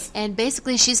 She is. And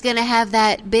basically she's going to have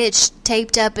that bitch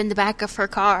taped up in the back of her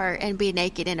car and be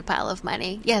naked in a pile of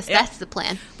money. Yes, that's the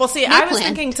plan. Well, see, I was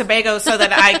thinking Tobago so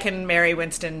that I can marry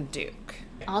Winston Duke.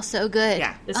 Also good.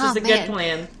 Yeah. This is a good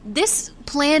plan. This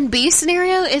plan B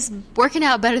scenario is working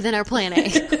out better than our plan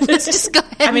A. Let's just go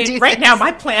ahead and do right now,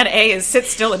 my plan A is sit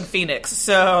still in Phoenix.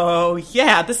 So,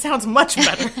 yeah, this sounds much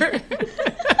better.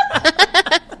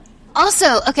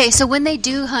 Also, okay, so when they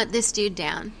do hunt this dude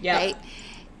down, right,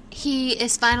 he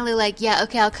is finally like, yeah,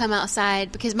 okay, I'll come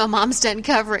outside because my mom's done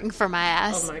covering for my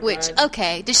ass. Oh my which, God.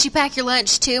 Okay, does she pack your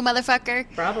lunch too, motherfucker?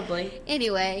 Probably.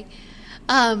 Anyway,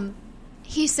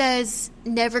 he says,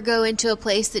 never go into a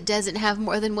place that doesn't have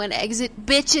more than one exit.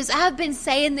 Bitches, I've been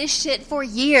saying this shit for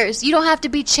years. You don't have to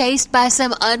be chased by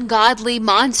some ungodly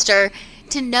monster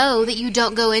to know that you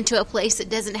don't go into a place that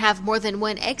doesn't have more than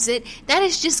one exit. That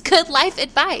is just good life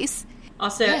advice.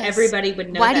 Also, everybody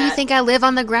would know Why do you think I live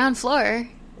on the ground floor?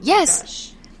 Yes.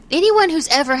 Gosh. Anyone who's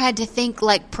ever had to think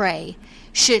like Prey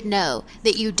should know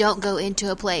that you don't go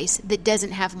into a place that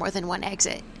doesn't have more than one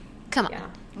exit. Come on. Yeah.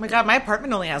 Oh my God, my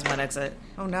apartment only has one exit.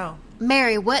 Oh no.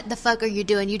 Mary, what the fuck are you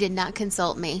doing? You did not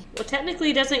consult me. Well,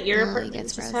 technically, doesn't your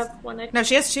apartment just have one exit? No,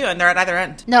 she has two, and they're at either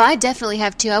end. No, I definitely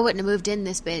have two. I wouldn't have moved in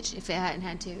this bitch if it hadn't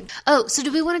had two. Oh, so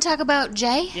do we want to talk about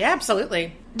Jay? Yeah,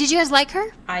 absolutely. Did you guys like her?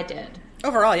 I did.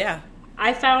 Overall, yeah.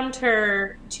 I found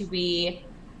her to be,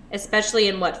 especially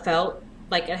in what felt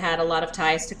like it had a lot of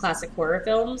ties to classic horror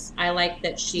films, I like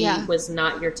that she was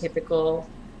not your typical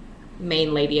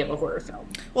main lady of a horror film.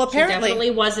 Well, apparently... She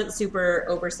definitely wasn't super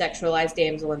over-sexualized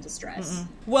damsel in distress. Mm-mm.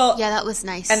 Well... Yeah, that was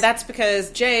nice. And that's because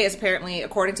Jay is apparently,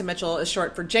 according to Mitchell, is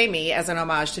short for Jamie as an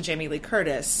homage to Jamie Lee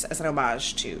Curtis as an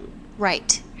homage to...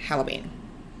 Right. Halloween.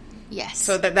 Yes.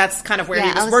 So that's kind of where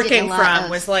he was working from,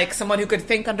 was like someone who could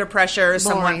think under pressure,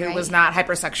 someone who was not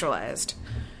hypersexualized.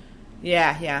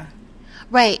 Yeah.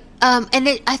 Right.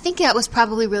 I think that was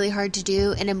probably really hard to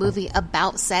do in a movie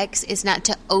about sex, is not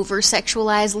to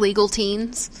over-sexualize legal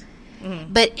teens.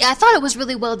 Mm-hmm. But I thought it was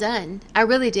really well done. I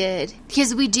really did.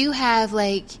 Because we do have,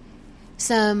 like,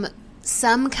 some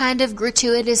kind of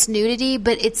gratuitous nudity,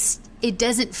 but it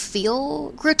doesn't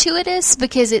feel gratuitous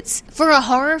because it's, for a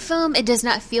horror film, it does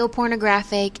not feel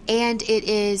pornographic, and it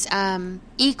is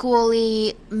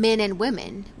equally men and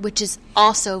women, which is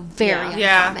also very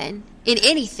uncommon. In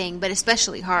anything, but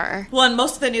especially horror. Well, and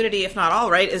most of the nudity, if not all,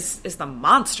 right, is the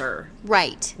monster.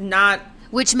 Right. Not...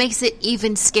 Which makes it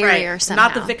even scarier somehow.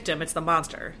 Not the victim, it's the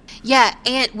monster. Yeah,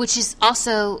 and which is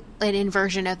also an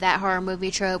inversion of that horror movie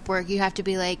trope where you have to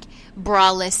be, like,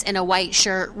 braless in a white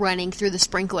shirt running through the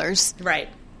sprinklers. Right.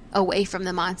 Away from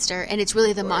the monster. And it's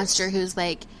really the monster who's,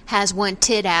 like, has one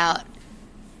tit out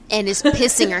and is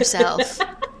pissing herself.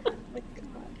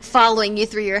 Following you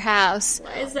through your house.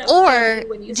 Why is that or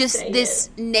just this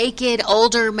naked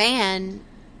older man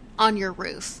on your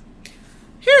roof.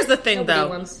 Here's the thing, though.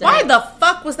 Why the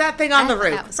fuck was that thing on the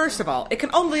roof? First of all, it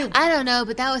can only... I don't know,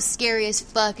 but that was scary as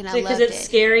fuck, and I loved it. Because it's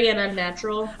scary and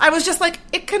unnatural? I was just like,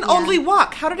 it can only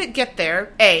walk. How did it get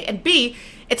there? A. And B,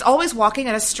 it's always walking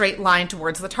in a straight line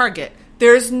towards the target.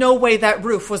 There's no way that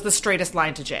roof was the straightest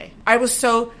line to Jay. I was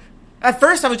so... At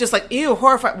first, I was just like, ew,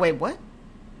 horrified. Wait, what?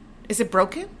 Is it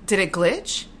broken? Did it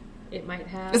glitch? It might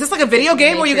have. Is this like a video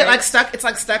game where you get like stuck? It's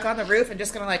like stuck on the roof and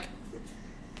just gonna like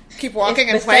keep walking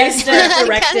in place.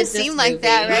 It kind of seemed like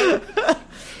that, right?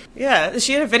 Yeah, is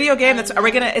she in a video game that's?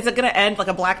 Is it gonna end like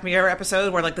a Black Mirror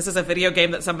episode where like this is a video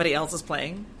game that somebody else is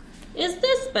playing? Is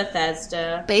this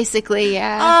Bethesda? Basically,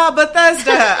 yeah. Oh,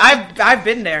 Bethesda! I've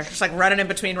been there, just like running in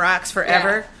between rocks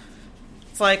forever. Yeah.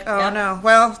 It's like, oh no,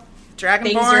 well. Dragonborn.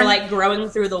 Things are like growing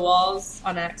through the walls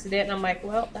on accident, and I'm like,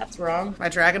 well, that's wrong. My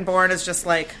Dragonborn is just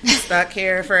like stuck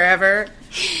here forever.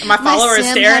 And my follower is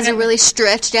staring has a really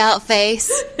stretched out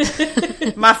face.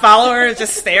 My follower is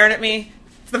just staring at me,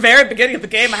 the very beginning of the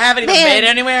game. I haven't even made it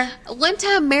anywhere. One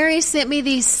time, Mary sent me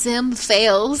these sim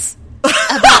fails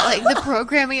about like the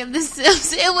programming of the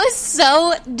Sims. It was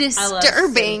so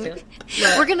disturbing.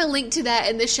 We're gonna link to that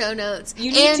in the show notes.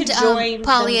 You need to join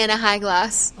Pollyanna High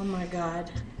Glass. Oh my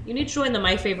god. You need to join the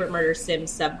My Favorite Murder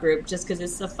Sims subgroup just because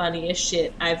it's the funniest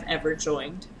shit I've ever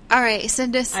joined. All right,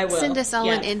 send us all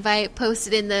an invite. Post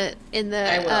it in the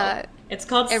it's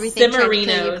called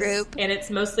Simmerinos group, and it's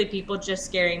mostly people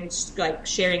just sharing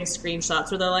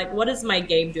screenshots where they're like, "What is my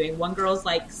game doing?" One girl's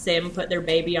like, "Sim put their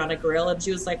baby on a grill," and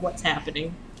she was like, "What's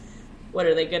happening? What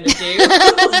are they going to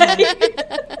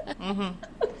do?"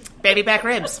 Baby back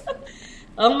ribs.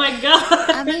 Oh my god!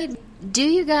 I mean, do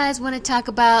you guys want to talk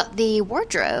about the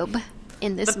wardrobe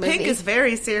in this movie? The pink is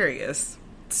very serious.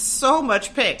 So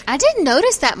much pink. I didn't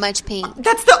notice that much pink.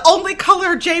 That's the only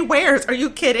color Jay wears. Are you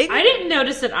kidding? I didn't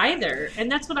notice it either.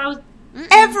 And that's what I was...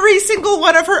 Every single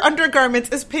one of her undergarments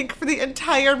is pink for the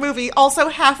entire movie. Also,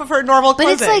 half of her normal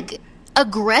clothing. But it's like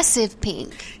aggressive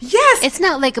pink. Yes! It's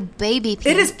not like a baby pink.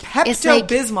 It is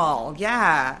Pepto-Bismol.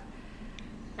 Yeah.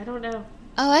 I don't know.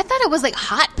 Oh, I thought it was like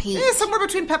hot pink. Yeah, somewhere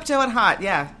between Pepto and hot,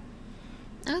 yeah.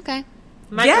 Okay.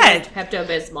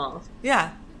 Pepto-Bismol.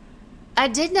 Yeah. I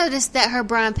did notice that her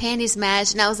bra and panties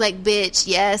matched, and I was like, bitch,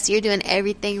 yes, you're doing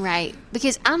everything right.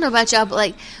 Because I don't know about y'all, but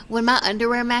like when my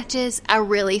underwear matches, I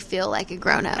really feel like a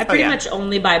grown-up. I pretty much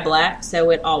only buy black, so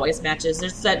it always matches.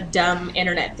 There's that dumb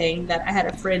internet thing that I had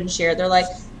a friend share. They're like,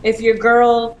 if your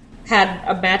girl had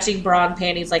a matching bra and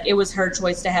panties, like it was her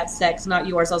choice to have sex, not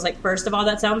yours. I was like, first of all,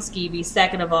 that sounds skeevy.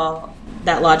 Second of all,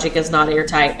 that logic is not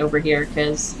airtight over here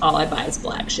because all I buy is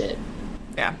black shit.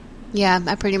 Yeah. Yeah,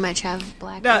 I pretty much have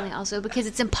black only also because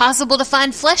it's impossible to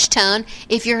find flesh tone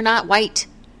if you're not white.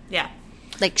 Yeah.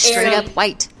 Like straight up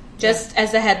white. Just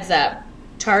as a heads up,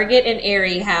 Target and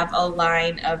Aerie have a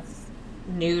line of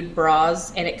nude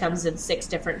bras and it comes in 6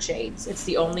 different shades. It's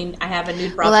the only I have a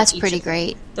nude bra. Well, that's pretty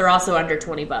great. They're also under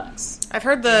 $20. I've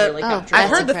heard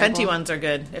the Fenty ones are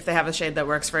good if they have a shade that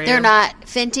works for you. They're not.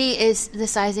 Fenty the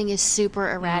sizing is super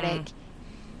erratic.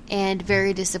 And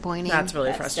very disappointing. That's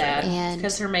really frustrating.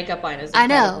 Because her makeup line is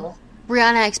incredible. I know.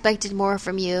 Rihanna, I expected more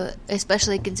from you,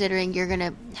 especially considering you're going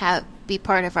to be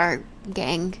part of our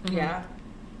gang. Yeah.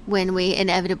 When we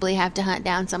inevitably have to hunt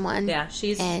down someone. Yeah,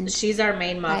 she's our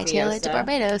main mafia. Hightail it to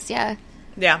Barbados, yeah.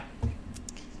 Yeah.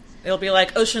 It'll be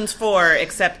like Ocean's 4,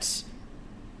 except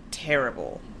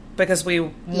terrible. Because we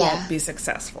won't be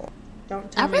successful.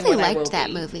 I really liked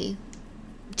that movie.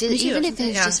 Even if it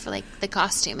was just for like the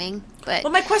costuming, but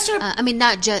my question, I mean,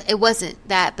 not just it wasn't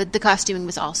that, but the costuming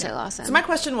was also awesome. So my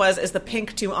question was: is the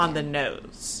pink too on the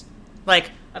nose? Like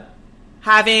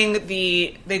having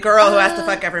the girl who has to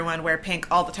fuck everyone wear pink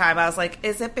all the time. I was like,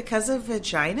 is it because of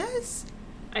vaginas?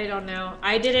 I don't know.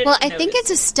 I didn't. Well, I think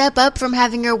it's a step up from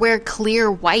having her wear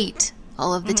clear white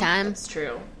all of the time. That's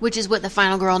true. Which is what the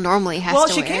final girl normally has to wear.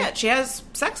 Well, she can't. She has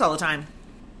sex all the time.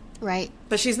 Right.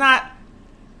 But she's not.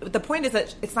 The point is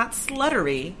that it's not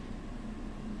sluttery.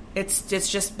 It's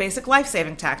just basic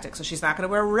life-saving tactics. So she's not going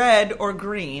to wear red or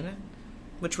green,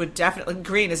 which would definitely...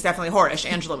 Green is definitely whorish.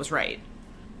 Angela was right.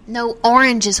 No,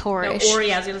 orange is whorish.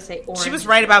 No, I was going to say orange. She was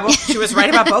right about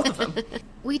both of them.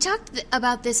 We talked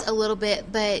about this a little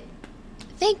bit, but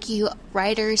thank you,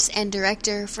 writers and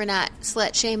director, for not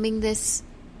slut-shaming this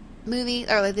movie,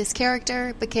 or like this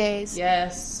character, because...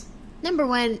 Yes. Number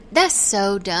one, that's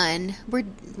so done.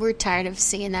 We're tired of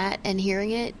seeing that and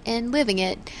hearing it and living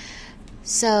it.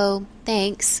 So,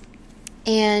 thanks.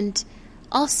 And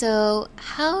also,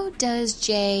 how does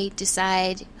Jay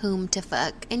decide whom to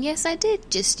fuck? And yes, I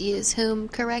did just use whom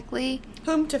correctly.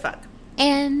 Whom to fuck.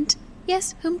 And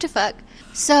yes, whom to fuck.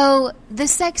 So, the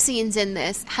sex scenes in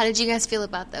this, how did you guys feel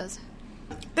about those?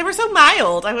 They were so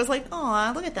mild. I was like,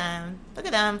 aw, look at them. Look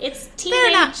at them. It's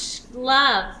teenage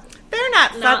love. They're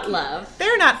not fucking. Love.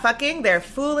 They're not fucking. They're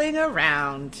fooling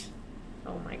around.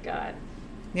 Oh my god.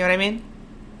 You know what I mean?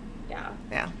 Yeah.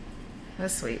 Yeah.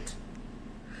 That's sweet.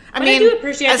 I do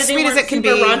appreciate as that sweet as it can be,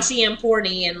 raunchy and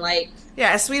porny and like.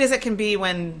 Yeah, as sweet as it can be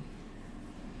when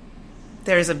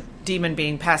there's a demon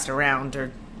being passed around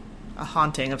or a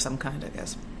haunting of some kind, I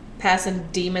guess. Passing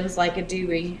demons like a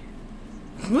Dewey.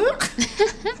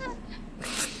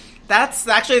 That's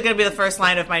actually going to be the first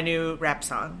line of my new rap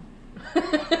song.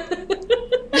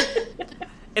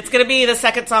 It's going to be the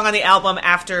second song on the album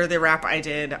after the rap I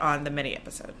did on the mini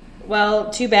episode. Well,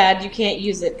 too bad you can't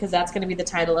use it because that's going to be the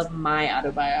title of my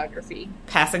autobiography.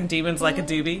 Passing Demons Like a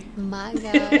Doobie. My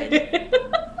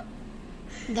God.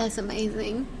 That's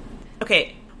amazing.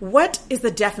 Okay, what is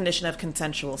the definition of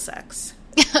consensual sex?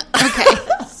 Okay.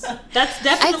 That's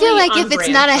definitely I feel like if it's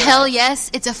not a brand. hell yes,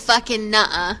 it's a fucking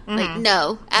nuh-uh. Like,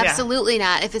 no, absolutely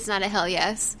not if it's not a hell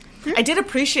yes. I did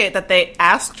appreciate that they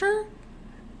asked her,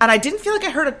 and I didn't feel like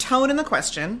I heard a tone in the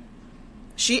question.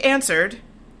 She answered,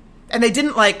 and they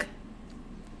didn't, like,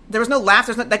 there was no laugh.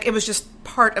 There's no, like, it was just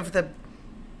part of the...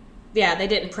 Yeah, they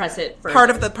didn't press it further. Part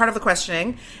of the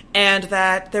questioning, and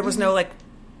that there was no, like,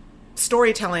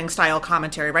 storytelling style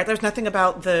commentary, right? There's nothing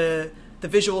about the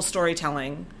visual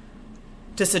storytelling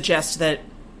to suggest that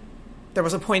there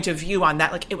was a point of view on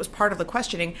that. Like, it was part of the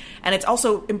questioning, and it's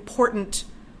also important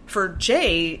for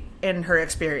Jay in her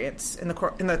experience in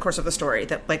the course of the story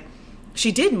that, like,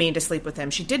 she did mean to sleep with him.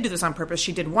 She did do this on purpose.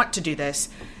 She did want to do this.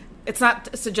 It's not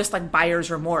just like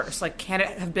buyer's remorse. Like, can it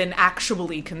have been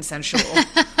actually consensual?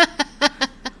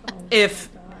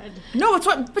 No, it's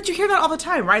what, but you hear that all the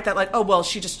time, right? That, like, oh, well,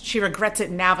 she regrets it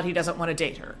now that he doesn't want to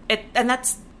date her. And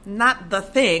that's not the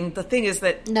thing. The thing is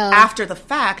that after the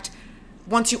fact,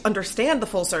 once you understand the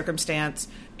full circumstance,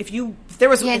 if there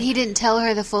was... Yeah, and he didn't tell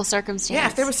her the full circumstance. Yeah,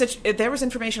 if there was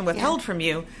information withheld from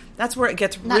you, that's where it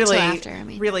gets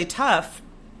really tough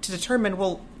to determine,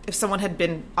 well, if someone had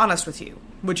been honest with you,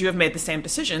 would you have made the same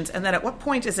decisions? And then at what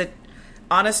point is it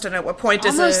honest, and at what point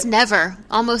is it...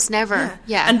 Almost never.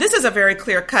 Yeah. And this is a very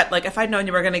clear cut. Like, if I'd known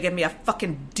you were going to give me a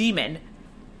fucking demon,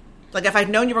 like, if I'd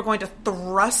known you were going to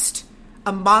thrust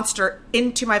a monster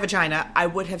into my vagina, I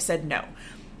would have said no.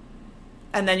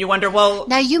 And then you wonder, well...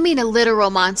 Now, you mean a literal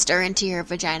monster into your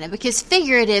vagina, because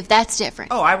figurative, that's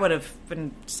different. Oh, I would have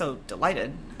been so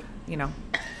delighted, you know.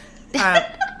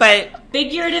 But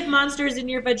figurative monsters in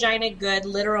your vagina, good.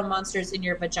 Literal monsters in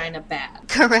your vagina, bad.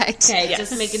 Correct. Okay, yes.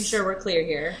 Just making sure we're clear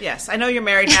here. Yes, I know you're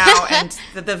married now, and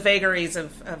the vagaries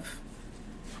of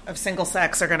single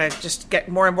sex are going to just get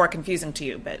more and more confusing to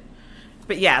you. But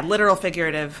yeah, literal,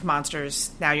 figurative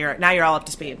monsters. Now you're all up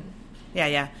to speed.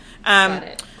 Yeah. Got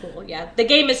it. Cool. Yeah, the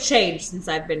game has changed since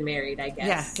I've been married, I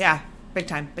guess. Yeah, big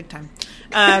time.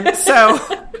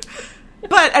 So.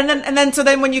 But, so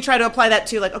then when you try to apply that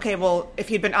to, like, okay, well, if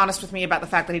he'd been honest with me about the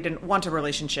fact that he didn't want a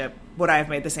relationship, would I have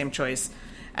made the same choice?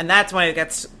 And that's when it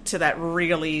gets to that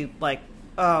really, like,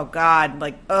 oh, God,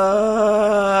 like,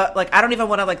 I don't even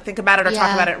want to, like, think about it or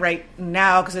talk about it right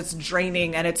now because it's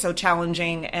draining and it's so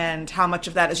challenging, and how much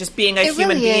of that is just being a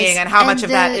human being and how much of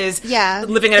that is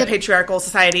living in a patriarchal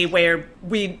society where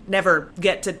we never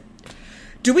get to...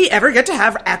 Do we ever get to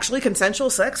have actually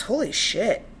consensual sex? Holy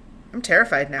shit. I'm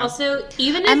terrified now. Also,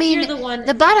 even if you're the one...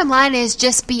 The bottom line is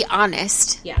just be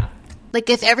honest. Yeah. Like,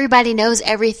 if everybody knows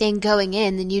everything going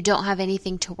in, then you don't have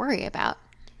anything to worry about.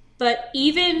 But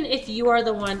even if you are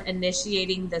the one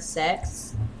initiating the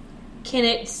sex, can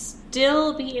it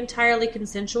still be entirely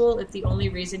consensual if the only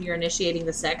reason you're initiating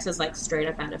the sex is, like, straight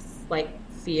up out of, like,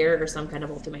 fear or some kind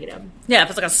of ultimatum? Yeah, if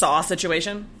it's like a Saw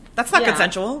situation. That's not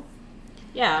consensual.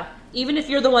 Yeah. Even if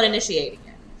you're the one initiating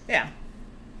it. Yeah.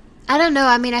 I don't know.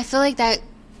 I mean, I feel like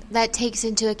that takes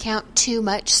into account too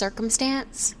much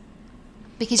circumstance.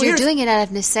 Because you're doing it out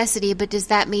of necessity, but does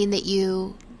that mean that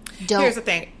you don't... Here's the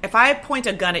thing. If I point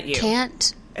a gun at you...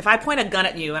 Can't? If I point a gun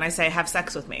at you and I say, have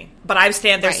sex with me, but I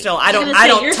stand there still, I don't you're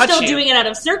touch you. You're still doing it out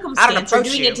of circumstance. You're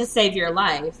doing you. it to save your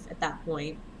life at that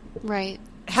point. Right.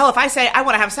 Hell, if I say, I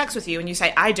want to have sex with you, and you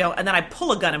say, I don't, and then I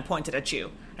pull a gun and point it at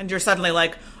you, and you're suddenly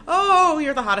like, oh,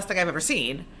 you're the hottest thing I've ever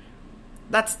seen.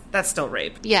 That's still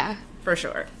rape. Yeah. For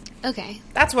sure. Okay.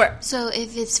 That's where... So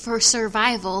if it's for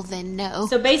survival, then no.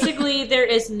 So basically, there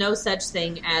is no such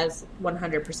thing as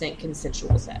 100%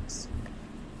 consensual sex.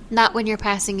 Not when you're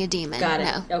passing a demon. Got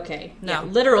it. No. Okay. No. Yeah,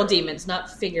 literal demons, not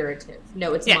figurative.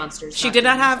 No, it's monsters. She did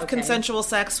not have consensual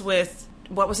sex with...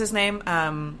 What was his name?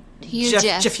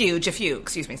 Jafu.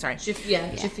 Excuse me, sorry.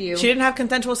 Jafu. She didn't have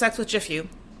consensual sex with Jafu. You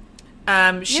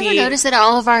ever notice that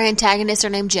all of our antagonists are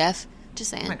named Jeff? Just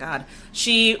saying. Oh my God.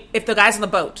 If the guy's on the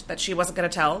boat that she wasn't going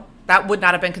to tell, that would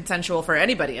not have been consensual for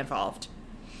anybody involved.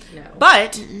 No.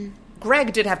 But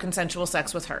Greg did have consensual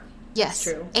sex with her. Yes.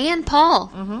 That's true. And Paul.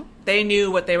 Mm-hmm. They knew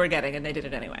what they were getting, and they did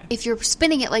it anyway. If you're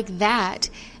spinning it like that,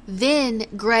 then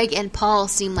Greg and Paul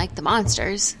seem like the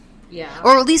monsters. Yeah.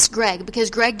 Or at least Greg, because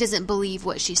Greg doesn't believe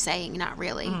what she's saying, not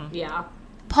really. Mm-hmm. Yeah.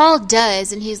 Paul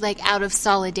does, and he's like, out of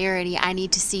solidarity, I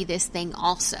need to see this thing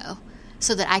also,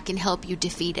 so that I can help you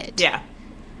defeat it. Yeah.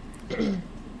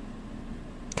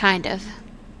 Kind of.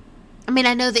 I mean,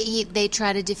 I know that they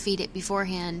try to defeat it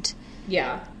beforehand.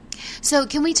 Yeah. So,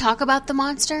 can we talk about the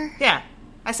monster? Yeah.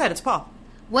 I said it's Paul.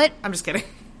 What? I'm just kidding.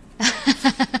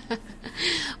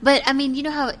 But, I mean, you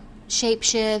know how it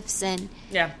shapeshifts and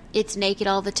it's naked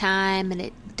all the time and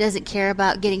it doesn't care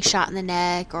about getting shot in the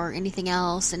neck or anything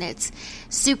else, and it's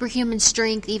superhuman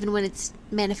strength even when it's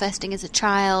manifesting as a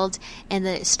child, and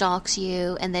that it stalks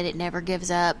you, and that it never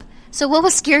gives up. So what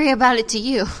was scary about it to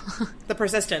you? The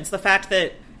persistence. The fact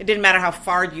that it didn't matter how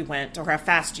far you went or how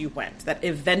fast you went, that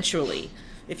eventually,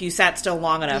 if you sat still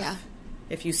long enough,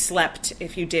 if you slept,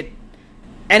 if you did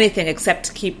anything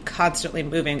except keep constantly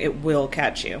moving, it will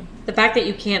catch you. The fact that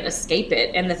you can't escape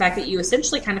it, and the fact that you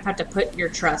essentially kind of have to put your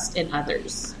trust in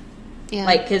others. Yeah.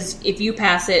 Like, because if you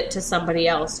pass it to somebody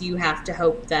else, you have to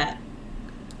hope that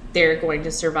they're going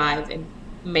to survive and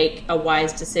make a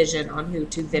wise decision on who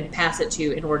to then pass it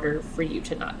to in order for you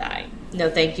to not die. No,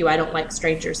 thank you. I don't like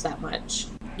strangers that much.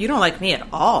 You don't like me at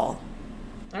all.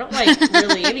 I don't like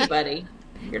really anybody.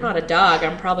 You're not a dog.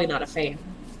 I'm probably not a fan.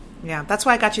 Yeah, that's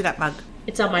why I got you that mug.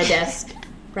 It's on my desk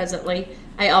presently.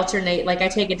 I alternate, like I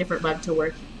take a different mug to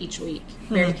work each week.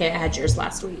 Mary Kay, I had yours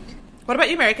last week. What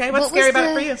about you, Mary Kay? What's scary about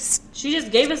it for you? She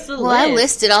just gave us the list. Well, I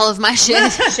listed all of my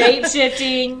shit.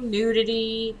 Shape-shifting,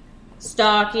 nudity,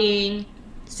 stalking,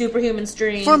 superhuman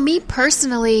strength. For me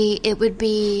personally, it would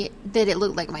be that it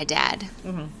looked like my dad.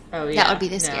 Mm-hmm. Oh, yeah. That would be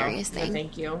the scariest thing. No,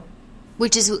 thank you.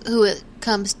 Which is who it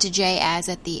comes to Jay as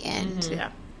at the end. Mm-hmm.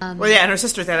 Yeah. Well, yeah, and her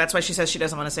sister's there. That's why she says she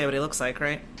doesn't want to say what he looks like,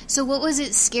 right? So what was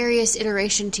its scariest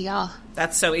iteration to y'all?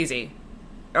 That's so easy.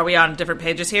 Are we on different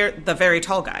pages here? The very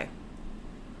tall guy.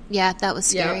 Yeah, that was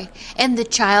scary. Yep. And the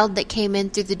child that came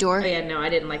in through the door. Oh, yeah, no, I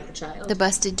didn't like the child. The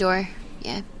busted door.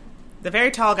 Yeah. The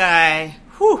very tall guy.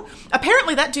 Whew.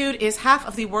 Apparently that dude is half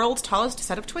of the world's tallest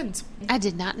set of twins. I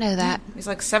did not know that. He's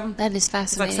like 7. That is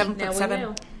fascinating. He's like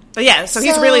 7'7". But yeah, so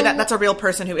he's really that's a real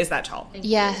person who is that tall.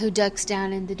 Yeah, who ducks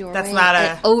down in the doorway. That's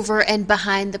not over and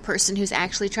behind the person who's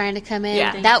actually trying to come in.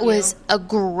 Yeah. That was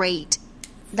great.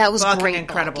 That was blocking,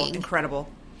 great. Incredible.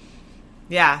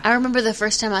 Yeah. I remember the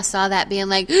first time I saw that being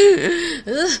like,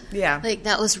 yeah. Like,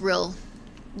 that was real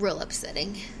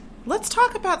upsetting. Let's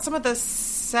talk about some of the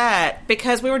set,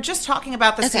 because we were just talking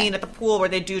about the scene at the pool where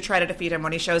they do try to defeat him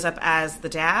when he shows up as the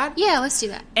dad. Yeah, let's do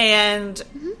that. And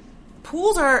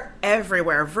pools are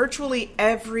everywhere. Virtually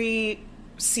every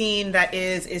scene that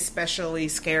is especially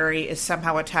scary is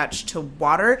somehow attached to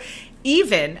water.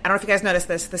 Even, I don't know if you guys noticed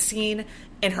this, the scene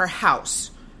in her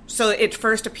house. So it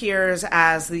first appears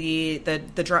as the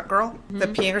drunk girl, the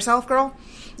peeing herself girl,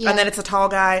 and then it's a tall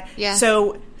guy. Yeah.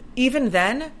 So even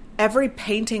then, every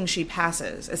painting she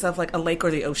passes is of like a lake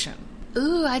or the ocean.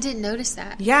 Ooh, I didn't notice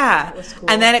that. Yeah. That was cool.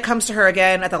 And then it comes to her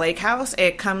again at the lake house.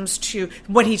 It comes to,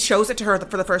 when he shows it to her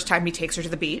for the first time, he takes her to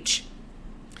the beach.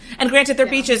 And granted, their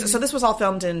beaches, so this was all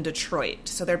filmed in Detroit,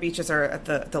 so their beaches are at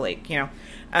the lake, you know.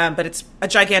 But it's a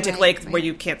gigantic lake where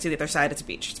you can't see the other side. It's a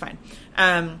beach. It's fine.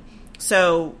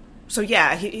 So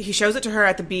yeah, he shows it to her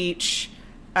at the beach.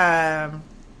 They're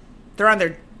on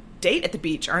their date at the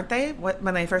beach, aren't they?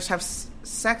 When they first have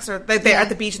sex? Or they're at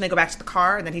the beach and they go back to the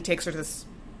car, and then he takes her to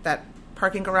that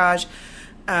parking garage.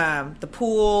 The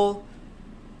pool.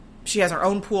 She has her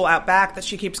own pool out back that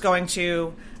she keeps going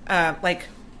to.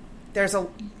 There's a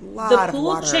lot of water. The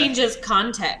pool changes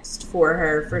context for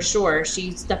her, for sure.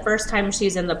 She's the first time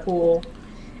she's in the pool,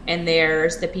 and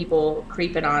there's the people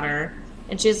creeping on her.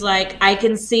 And she's like, I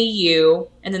can see you.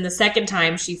 And then the second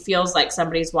time, she feels like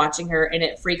somebody's watching her, and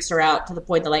it freaks her out to the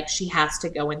point that, like, she has to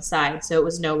go inside. So it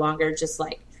was no longer just,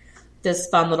 like, this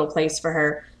fun little place for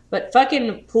her. But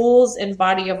fucking pools and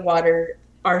body of water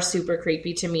are super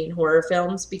creepy to me in horror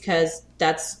films, because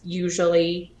that's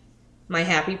usually my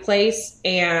happy place,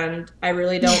 and I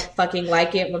really don't fucking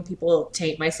like it when people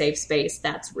taint my safe space.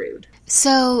 That's rude.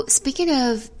 So, speaking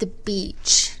of the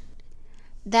beach,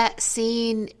 that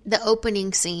scene, the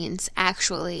opening scenes,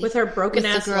 actually. With her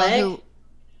broken-ass leg?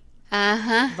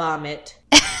 Vomit.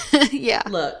 Yeah.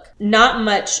 Look, not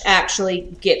much actually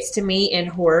gets to me in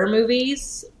horror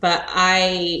movies, but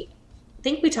I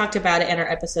think we talked about it in our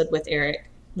episode with Eric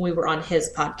when we were on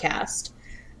his podcast.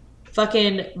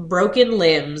 Fucking broken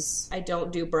limbs. I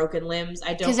don't do broken limbs.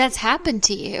 I don't. Because that's happened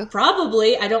to you.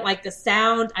 Probably. I don't like the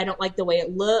sound. I don't like the way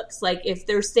it looks. Like, if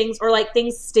there's things, or like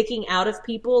things sticking out of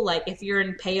people, like if you're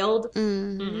impaled.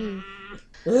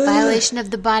 Violation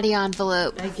of the body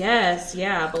envelope. I guess,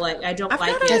 yeah. But like, I don't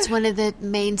like it. That's one of the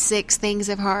main 6 things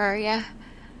of horror, yeah.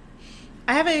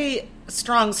 I have a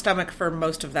strong stomach for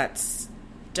most of that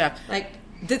stuff. Like,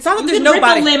 it's not that you there's can no rip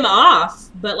body. a limb off,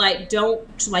 but like,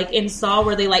 don't, like in Saw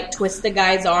where they like twist the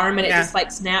guy's arm and it just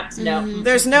like snaps. No,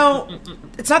 there's no.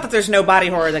 It's not that there's no body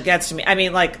horror that gets to me. I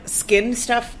mean, like, skin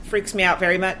stuff freaks me out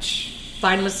very much.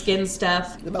 Fine with skin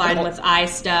stuff. Fine with eye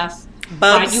stuff.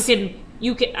 Bugs. Fine,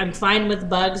 you can. I'm fine with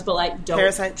bugs, but like, don't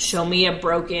Parasites. Show me a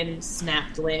broken,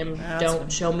 snapped limb. No,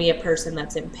 don't show me a person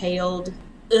that's impaled.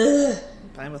 Ugh.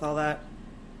 Fine with all that.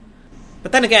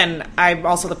 But then again, I'm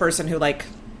also the person who, like,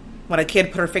 when a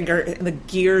kid put her finger in the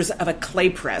gears of a clay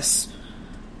press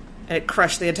and it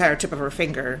crushed the entire tip of her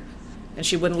finger, and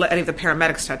she wouldn't let any of the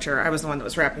paramedics touch her, I was the one that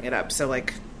was wrapping it up. So,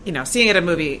 like, you know, seeing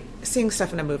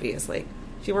stuff in a movie is like,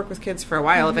 if you work with kids for a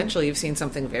while, eventually you've seen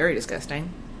something very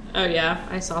disgusting. Oh, yeah.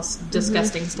 I saw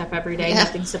disgusting stuff every day. Yeah.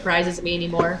 Nothing surprises me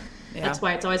anymore. Yeah. That's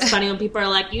why it's always funny when people are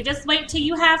like, you just wait till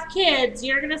you have kids.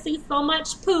 You're going to see so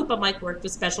much poop. I'm like, worked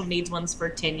with special needs ones for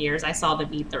 10 years. I saw them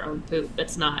eat their own poop.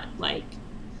 It's not like,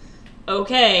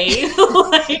 okay.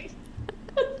 Like,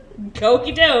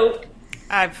 okey doke.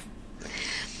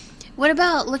 What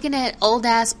about looking at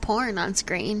old-ass porn on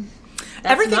screen?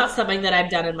 That's not something that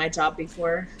I've done in my job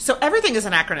before. So everything is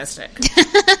anachronistic.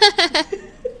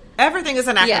 Everything is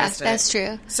anachronistic. Yeah, that's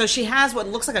true. So she has what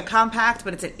looks like a compact,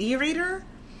 but it's an e-reader.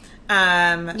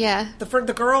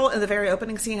 The girl in the very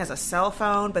opening scene has a cell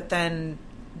phone, but then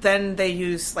they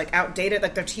use, like, outdated,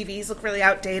 like, their TVs look really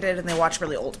outdated, and they watch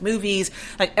really old movies.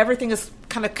 Like, everything is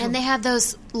kind of... And they have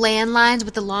those landlines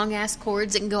with the long-ass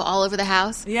cords that can go all over the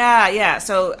house. Yeah.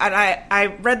 So, and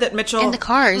I read that Mitchell... And the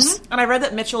cars. Mm-hmm. And I read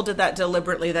that Mitchell did that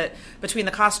deliberately, that between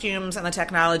the costumes and the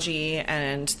technology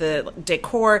and the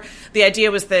decor, the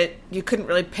idea was that you couldn't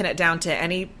really pin it down to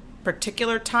any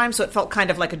particular time, so it felt kind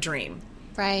of like a dream.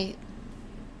 Right.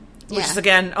 Which is,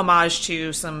 again, homage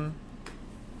to some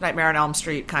Nightmare on Elm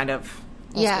Street kind of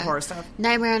old school horror stuff.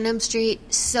 Nightmare on Elm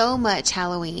Street, so much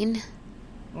Halloween.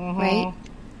 Mm-hmm. Right?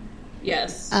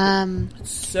 Yes.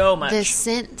 So much. The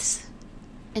synths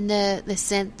and the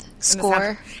synth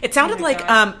score. It sounded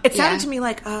to me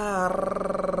like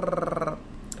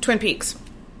Twin Peaks.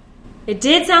 It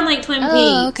did sound like Twin Peaks.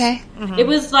 Oh, okay. Mm-hmm. It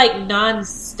was like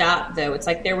non-stop, though. It's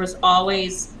like there was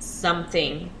always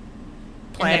something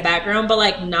in the background, but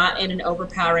like not in an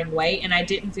overpowering way. And I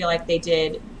didn't feel like they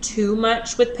did too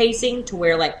much with pacing to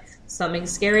where like something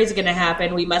scary is going to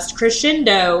happen. We must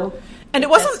crescendo. And it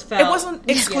wasn't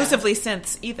exclusively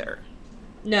synths either.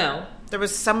 No. There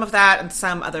was some of that and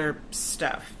some other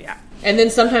stuff. Yeah. And then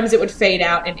sometimes it would fade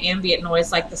out and ambient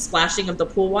noise, like the splashing of the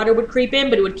pool water would creep in,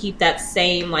 but it would keep that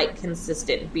same like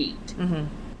consistent beat. Mm-hmm.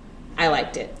 I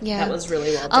liked it. Yeah. That was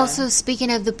really well done. Also,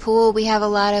 speaking of the pool, we have a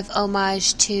lot of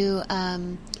homage to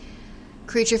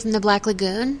Creature from the Black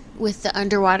Lagoon with the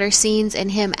underwater scenes and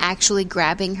him actually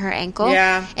grabbing her ankle.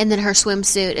 Yeah. And then her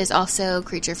swimsuit is also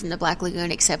Creature from the Black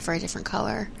Lagoon, except for a different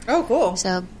color. Oh, cool.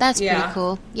 So that's pretty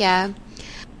cool. Yeah.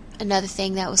 Another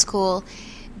thing that was cool,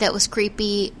 that was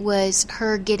creepy, was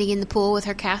her getting in the pool with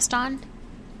her cast on.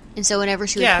 And so whenever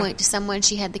she would point to someone,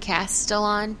 she had the cast still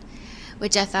on,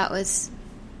 which I thought was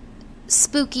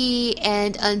spooky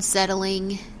and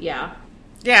unsettling. Yeah.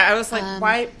 Yeah, I was like,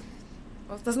 why?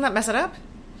 Well, doesn't that mess it up?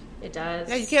 It does.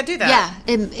 Yeah, you can't do that. Yeah,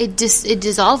 it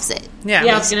dissolves it. Yeah,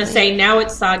 I was going to say, now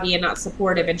it's soggy and not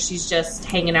supportive, and she's just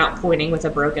hanging out pointing with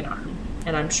a broken arm.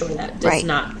 And I'm sure that does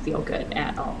not feel good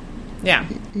at all. Yeah.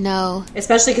 No.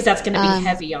 Especially because that's going to be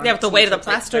heavy on with the weight of the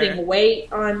plaster. Like putting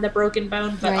weight on the broken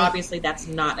bone, but obviously that's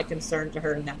not a concern to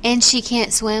her. And she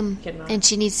can't swim, and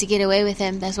she needs to get away with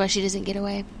him. That's why she doesn't get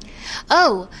away.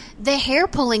 Oh, the hair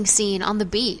pulling scene on the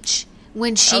beach.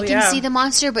 When she can see the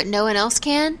monster, but no one else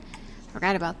can.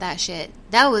 Forgot about that shit.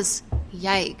 That was,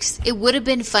 yikes. It would have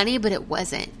been funny, but it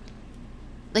wasn't.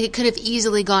 Like, it could have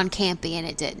easily gone campy, and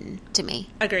it didn't, to me.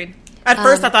 Agreed. At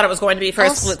first, I thought it was going to be for a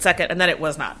split second, and then it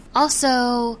was not.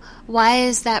 Also, why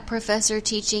is that professor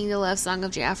teaching the love song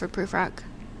of J. Alfred Prufrock?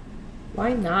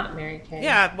 Why not, Mary Kay?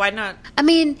 Yeah, why not? I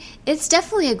mean, it's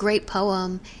definitely a great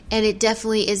poem, and it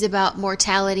definitely is about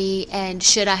mortality and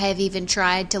should I have even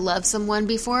tried to love someone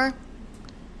before?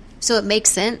 So it makes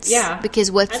sense. Yeah.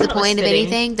 Because what's the point of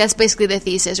anything? That's basically the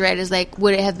thesis, right? Is like,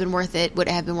 would it have been worth it? Would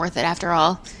it have been worth it after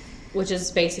all? Which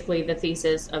is basically the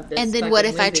thesis of this. And then what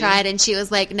if I tried and she was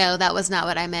like, no, that was not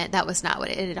what I meant. That was not what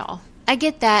it at all. I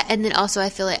get that. And then also I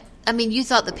feel like, I mean, you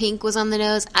thought the pink was on the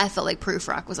nose. I felt like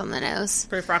Prufrock was on the nose.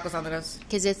 Prufrock was on the nose.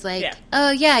 Because it's like, oh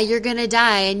yeah, you're going to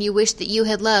die and you wish that you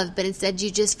had loved, but instead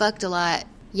you just fucked a lot.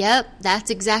 Yep, that's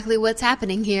exactly what's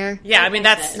happening here. Yeah, I mean,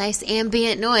 that's... nice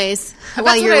ambient noise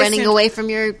while you're running away from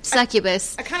your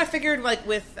succubus. I kind of figured, like,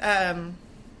 with The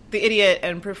Idiot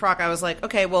and Prufrock, I was like,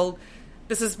 okay, well,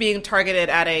 this is being targeted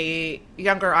at a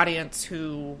younger audience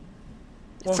who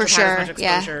won't have as much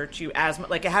exposure to asthma.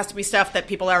 Like, it has to be stuff that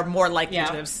people are more likely to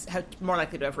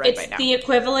have read by now. It's the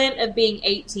equivalent of being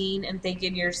 18 and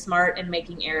thinking you're smart and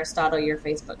making Aristotle your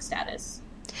Facebook status.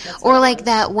 Or like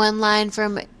that one line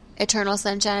from Eternal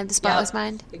Sunshine of the Spotless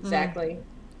Mind. Exactly.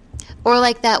 Or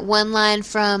like that one line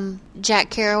from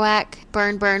Jack Kerouac,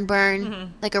 burn, burn,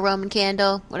 burn, like a Roman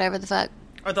candle, whatever the fuck.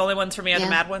 Or the only ones for me are the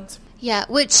mad ones. Yeah,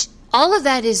 which all of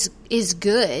that is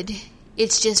good.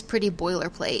 It's just pretty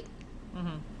boilerplate.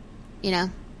 Mm-hmm. You know?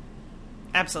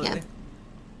 Absolutely. Yeah.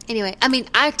 Anyway, I mean,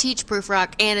 I teach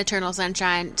Proofrock and Eternal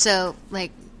Sunshine, so,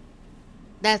 like,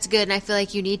 that's good, and I feel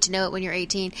like you need to know it when you're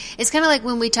 18. It's kind of like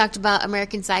when we talked about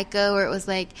American Psycho, where it was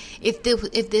like, if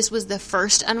this was the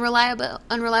first unreliable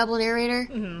narrator,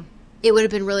 mm-hmm. it would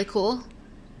have been really cool.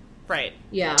 Right.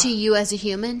 Yeah. To you as a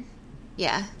human.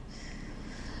 Yeah.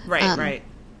 Right, right.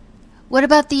 What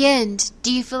about the end?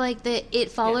 Do you feel like that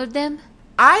it followed them?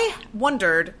 I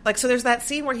wondered, like, so there's that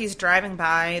scene where he's driving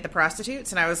by the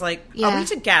prostitutes, and I was like, are we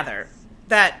to gather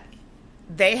that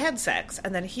they had sex,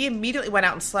 and then he immediately went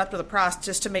out and slept with a prost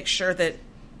just to make sure that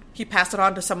he passed it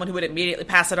on to someone who would immediately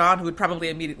pass it on, who would probably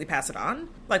immediately pass it on?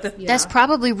 Like That's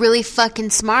probably really fucking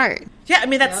smart. Yeah, I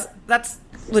mean, that's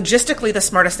logistically the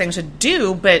smartest thing to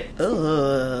do, but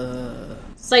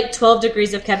it's like 12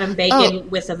 Degrees of Kevin Bacon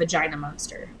with a vagina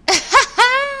monster.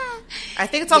 I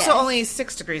think it's also only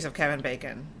 6 degrees of Kevin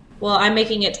Bacon. Well, I'm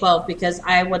making it 12 because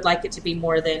I would like it to be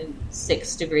more than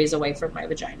 6 degrees away from my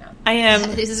vagina.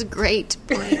 This is a great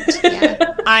point.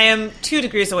 Yeah. I am 2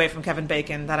 degrees away from Kevin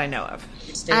Bacon that I know of.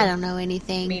 I don't know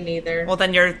anything. Me neither. Well,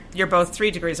 then you're both 3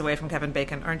 degrees away from Kevin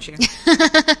Bacon, aren't you?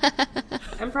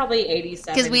 I'm probably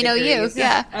 87 because we know you,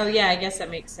 yeah. Oh, yeah, I guess that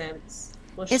makes sense.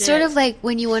 Well, it's sort of like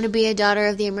when you want to be a daughter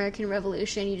of the American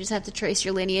Revolution, you just have to trace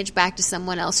your lineage back to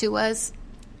someone else who was.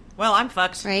 Well, I'm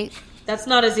fucked. Right? That's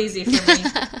not as easy for me,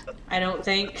 I don't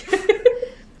think.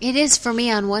 It is for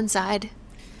me on one side.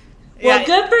 Well,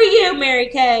 good for you, Mary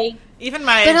Kay.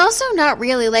 But also not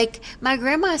really. Like, my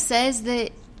grandma says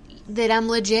that I'm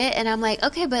legit, and I'm like,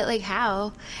 okay, but, like,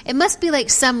 how? It must be, like,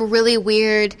 some really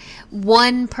weird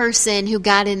one person who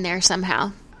got in there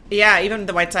somehow. Yeah, even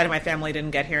the white side of my family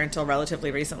didn't get here until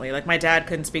relatively recently. Like, my dad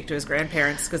couldn't speak to his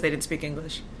grandparents because they didn't speak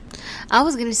English. I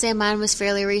was going to say mine was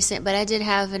fairly recent, but I did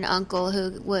have an uncle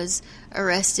who was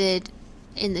arrested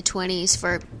in the 1920s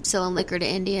for selling liquor to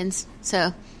Indians.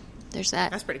 So, there's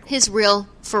that. That's pretty cool. His real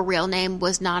name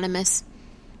was Anonymous.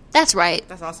 That's right.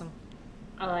 That's awesome.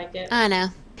 I like it. I know.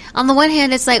 On the one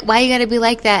hand, it's like, why you gotta be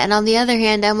like that? And on the other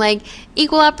hand, I'm like,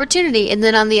 equal opportunity. And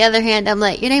then on the other hand, I'm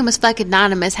like, your name was fucking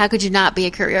Anonymous. How could you not be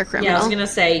a career criminal? Yeah, I was gonna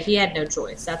say, he had no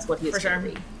choice. That's what he was gonna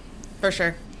be. For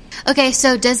sure. Okay,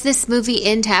 so does this movie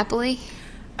end happily?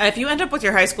 If you end up with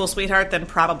your high school sweetheart, then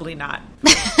probably not.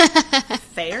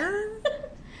 Fair?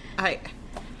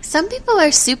 Some people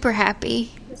are super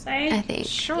happy, I think.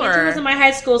 Sure. Andrew wasn't my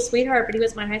high school sweetheart, but he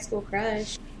was my high school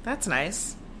crush. That's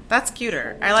nice. That's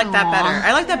cuter. I like that better.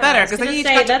 I like that better because then you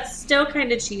each that's still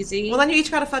kind of cheesy. Well, then you each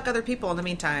got to fuck other people in the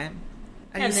meantime,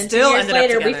 and then still 2 years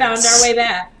later we found our way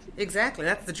back. Exactly,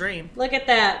 that's the dream. Look at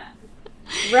that.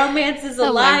 Romance is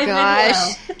alive and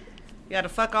well. You got to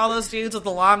fuck all those dudes with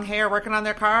the long hair working on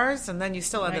their cars, and then you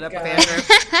still ended up with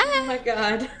Andrew. Oh my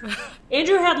god.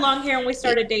 Andrew had long hair when we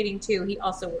started dating too. He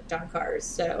also worked on cars,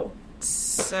 so he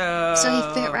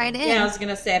fit right in. Yeah, I was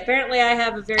gonna say. Apparently, I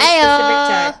have a very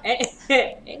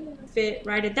specific type. Fit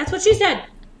right in. That's what she said.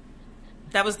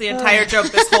 That was the entire joke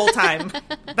this whole time.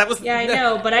 That was I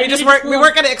know, but we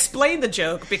weren't going to explain the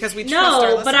joke because we trust our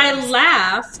listeners. But I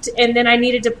laughed, and then I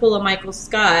needed to pull a Michael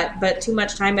Scott, but too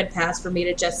much time had passed for me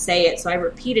to just say it, so I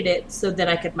repeated it so that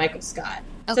I could Michael Scott.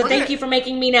 Okay. So thank you for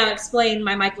making me now explain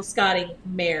my Michael Scotting,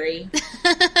 Mary.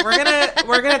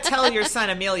 We're gonna tell your son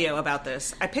Emilio about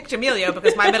this. I picked Emilio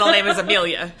because my middle name is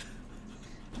Amelia.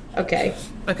 Okay.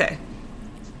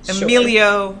 Sure.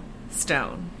 Emilio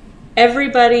Stone.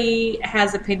 Everybody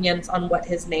has opinions on what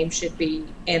his name should be,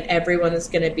 and everyone is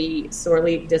going to be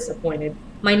sorely disappointed.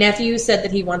 My nephew said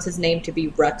that he wants his name to be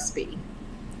Ruxby.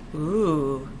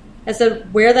 Ooh. I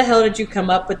said, where the hell did you come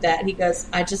up with that? And he goes,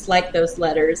 I just like those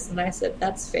letters. And I said,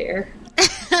 that's fair.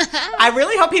 I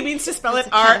really hope he means to spell it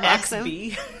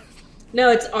R-X-B.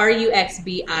 No, it's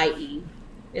R-U-X-B-I-E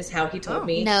is how he told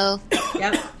me. No.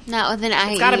 Yep. Not with an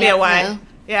I-E. It's got to be a Y. No.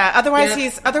 Yeah, otherwise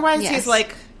he's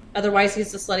like... Otherwise,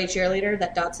 he's the slutty cheerleader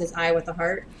that dots his I with a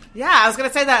heart. Yeah, I was going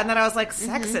to say that, and then I was like,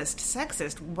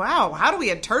 sexist. Wow, how do we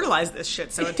internalize this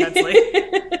shit so intensely?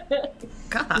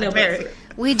 God, no, Mary.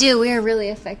 We do. We are really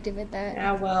effective at that.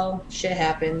 Yeah, well, shit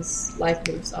happens. Life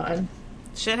moves on.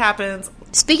 Shit happens.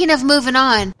 Speaking of moving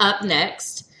on. Up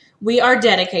next, we are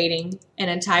dedicating an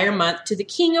entire month to the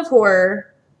king of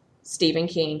horror, Stephen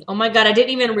King. Oh my God, I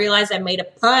didn't even realize I made a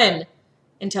pun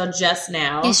until just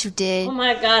now. Yes, you did. Oh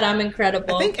my God, I'm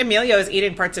incredible. I think Emilio is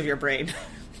eating parts of your brain.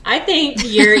 I think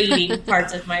you're eating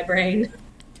parts of my brain.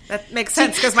 That makes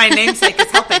sense because my namesake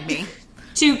is helping me.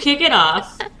 To kick it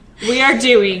off, we are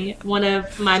doing one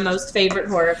of my most favorite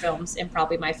horror films and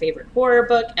probably my favorite horror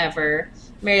book ever,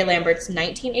 Mary Lambert's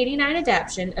 1989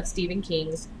 adaptation of Stephen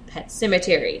King's Pet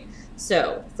Sematary.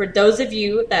 So, for those of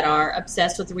you that are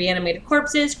obsessed with reanimated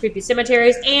corpses, creepy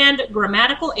cemeteries, and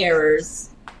grammatical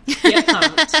errors, get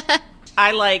pumped.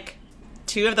 I like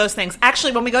 2 of those things.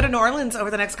 Actually, when we go to New Orleans over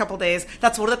the next couple days,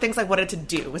 that's one of the things I wanted to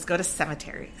do, was go to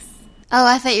cemeteries. Oh,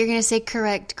 I thought you were going to say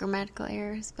correct grammatical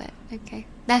errors, but okay.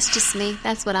 That's just me.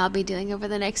 That's what I'll be doing over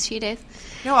the next few days.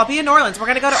 No, I'll be in New Orleans. We're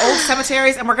going to go to old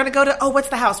cemeteries, and we're going to go to, what's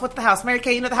the house? What's the house? Mary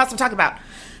Kay, you know the house I'm talking about.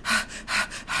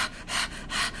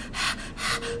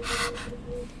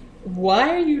 Why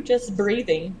are you just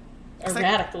breathing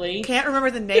erratically? I can't remember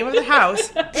the name of the house.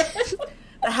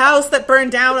 The house that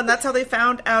burned down, and that's how they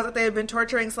found out that they had been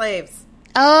torturing slaves.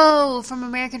 Oh, from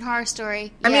American Horror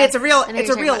Story. I mean, it's a real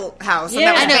house.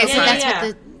 Yeah, I know. So that's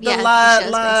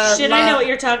what I know what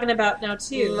you're talking about now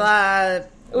too.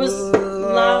 It was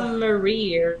La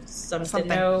Marie or something.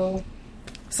 No.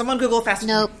 Someone Google fast.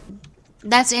 Nope.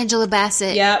 That's Angela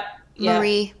Bassett. Yep.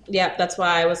 Marie. Yep. That's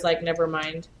why I was like, never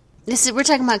mind. We're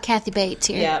talking about Kathy Bates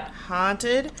here. Yep.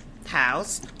 Haunted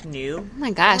House, New. Oh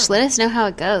my gosh! Let us know how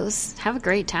it goes. Have a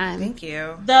great time. Thank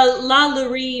you. The La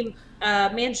Laurie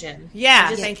mansion. Yeah.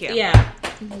 Thank you. Yeah.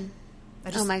 Mm-hmm.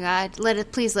 Oh my God!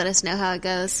 Please let us know how it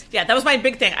goes. Yeah, that was my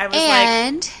big thing. I was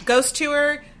like, ghost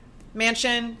tour,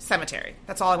 mansion, cemetery.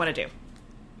 That's all I want to do,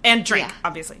 and drink,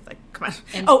 obviously. Like, come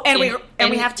on.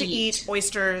 And we have to eat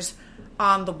oysters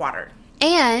on the water.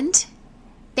 And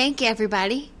thank you,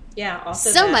 everybody. Yeah.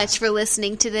 Also, so much for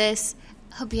listening to this.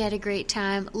 Hope you had a great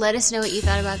time. Let us know what you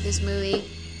thought about this movie,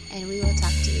 and we will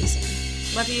talk to you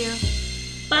soon. Love you.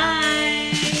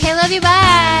 Bye. Okay, love you.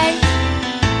 Bye.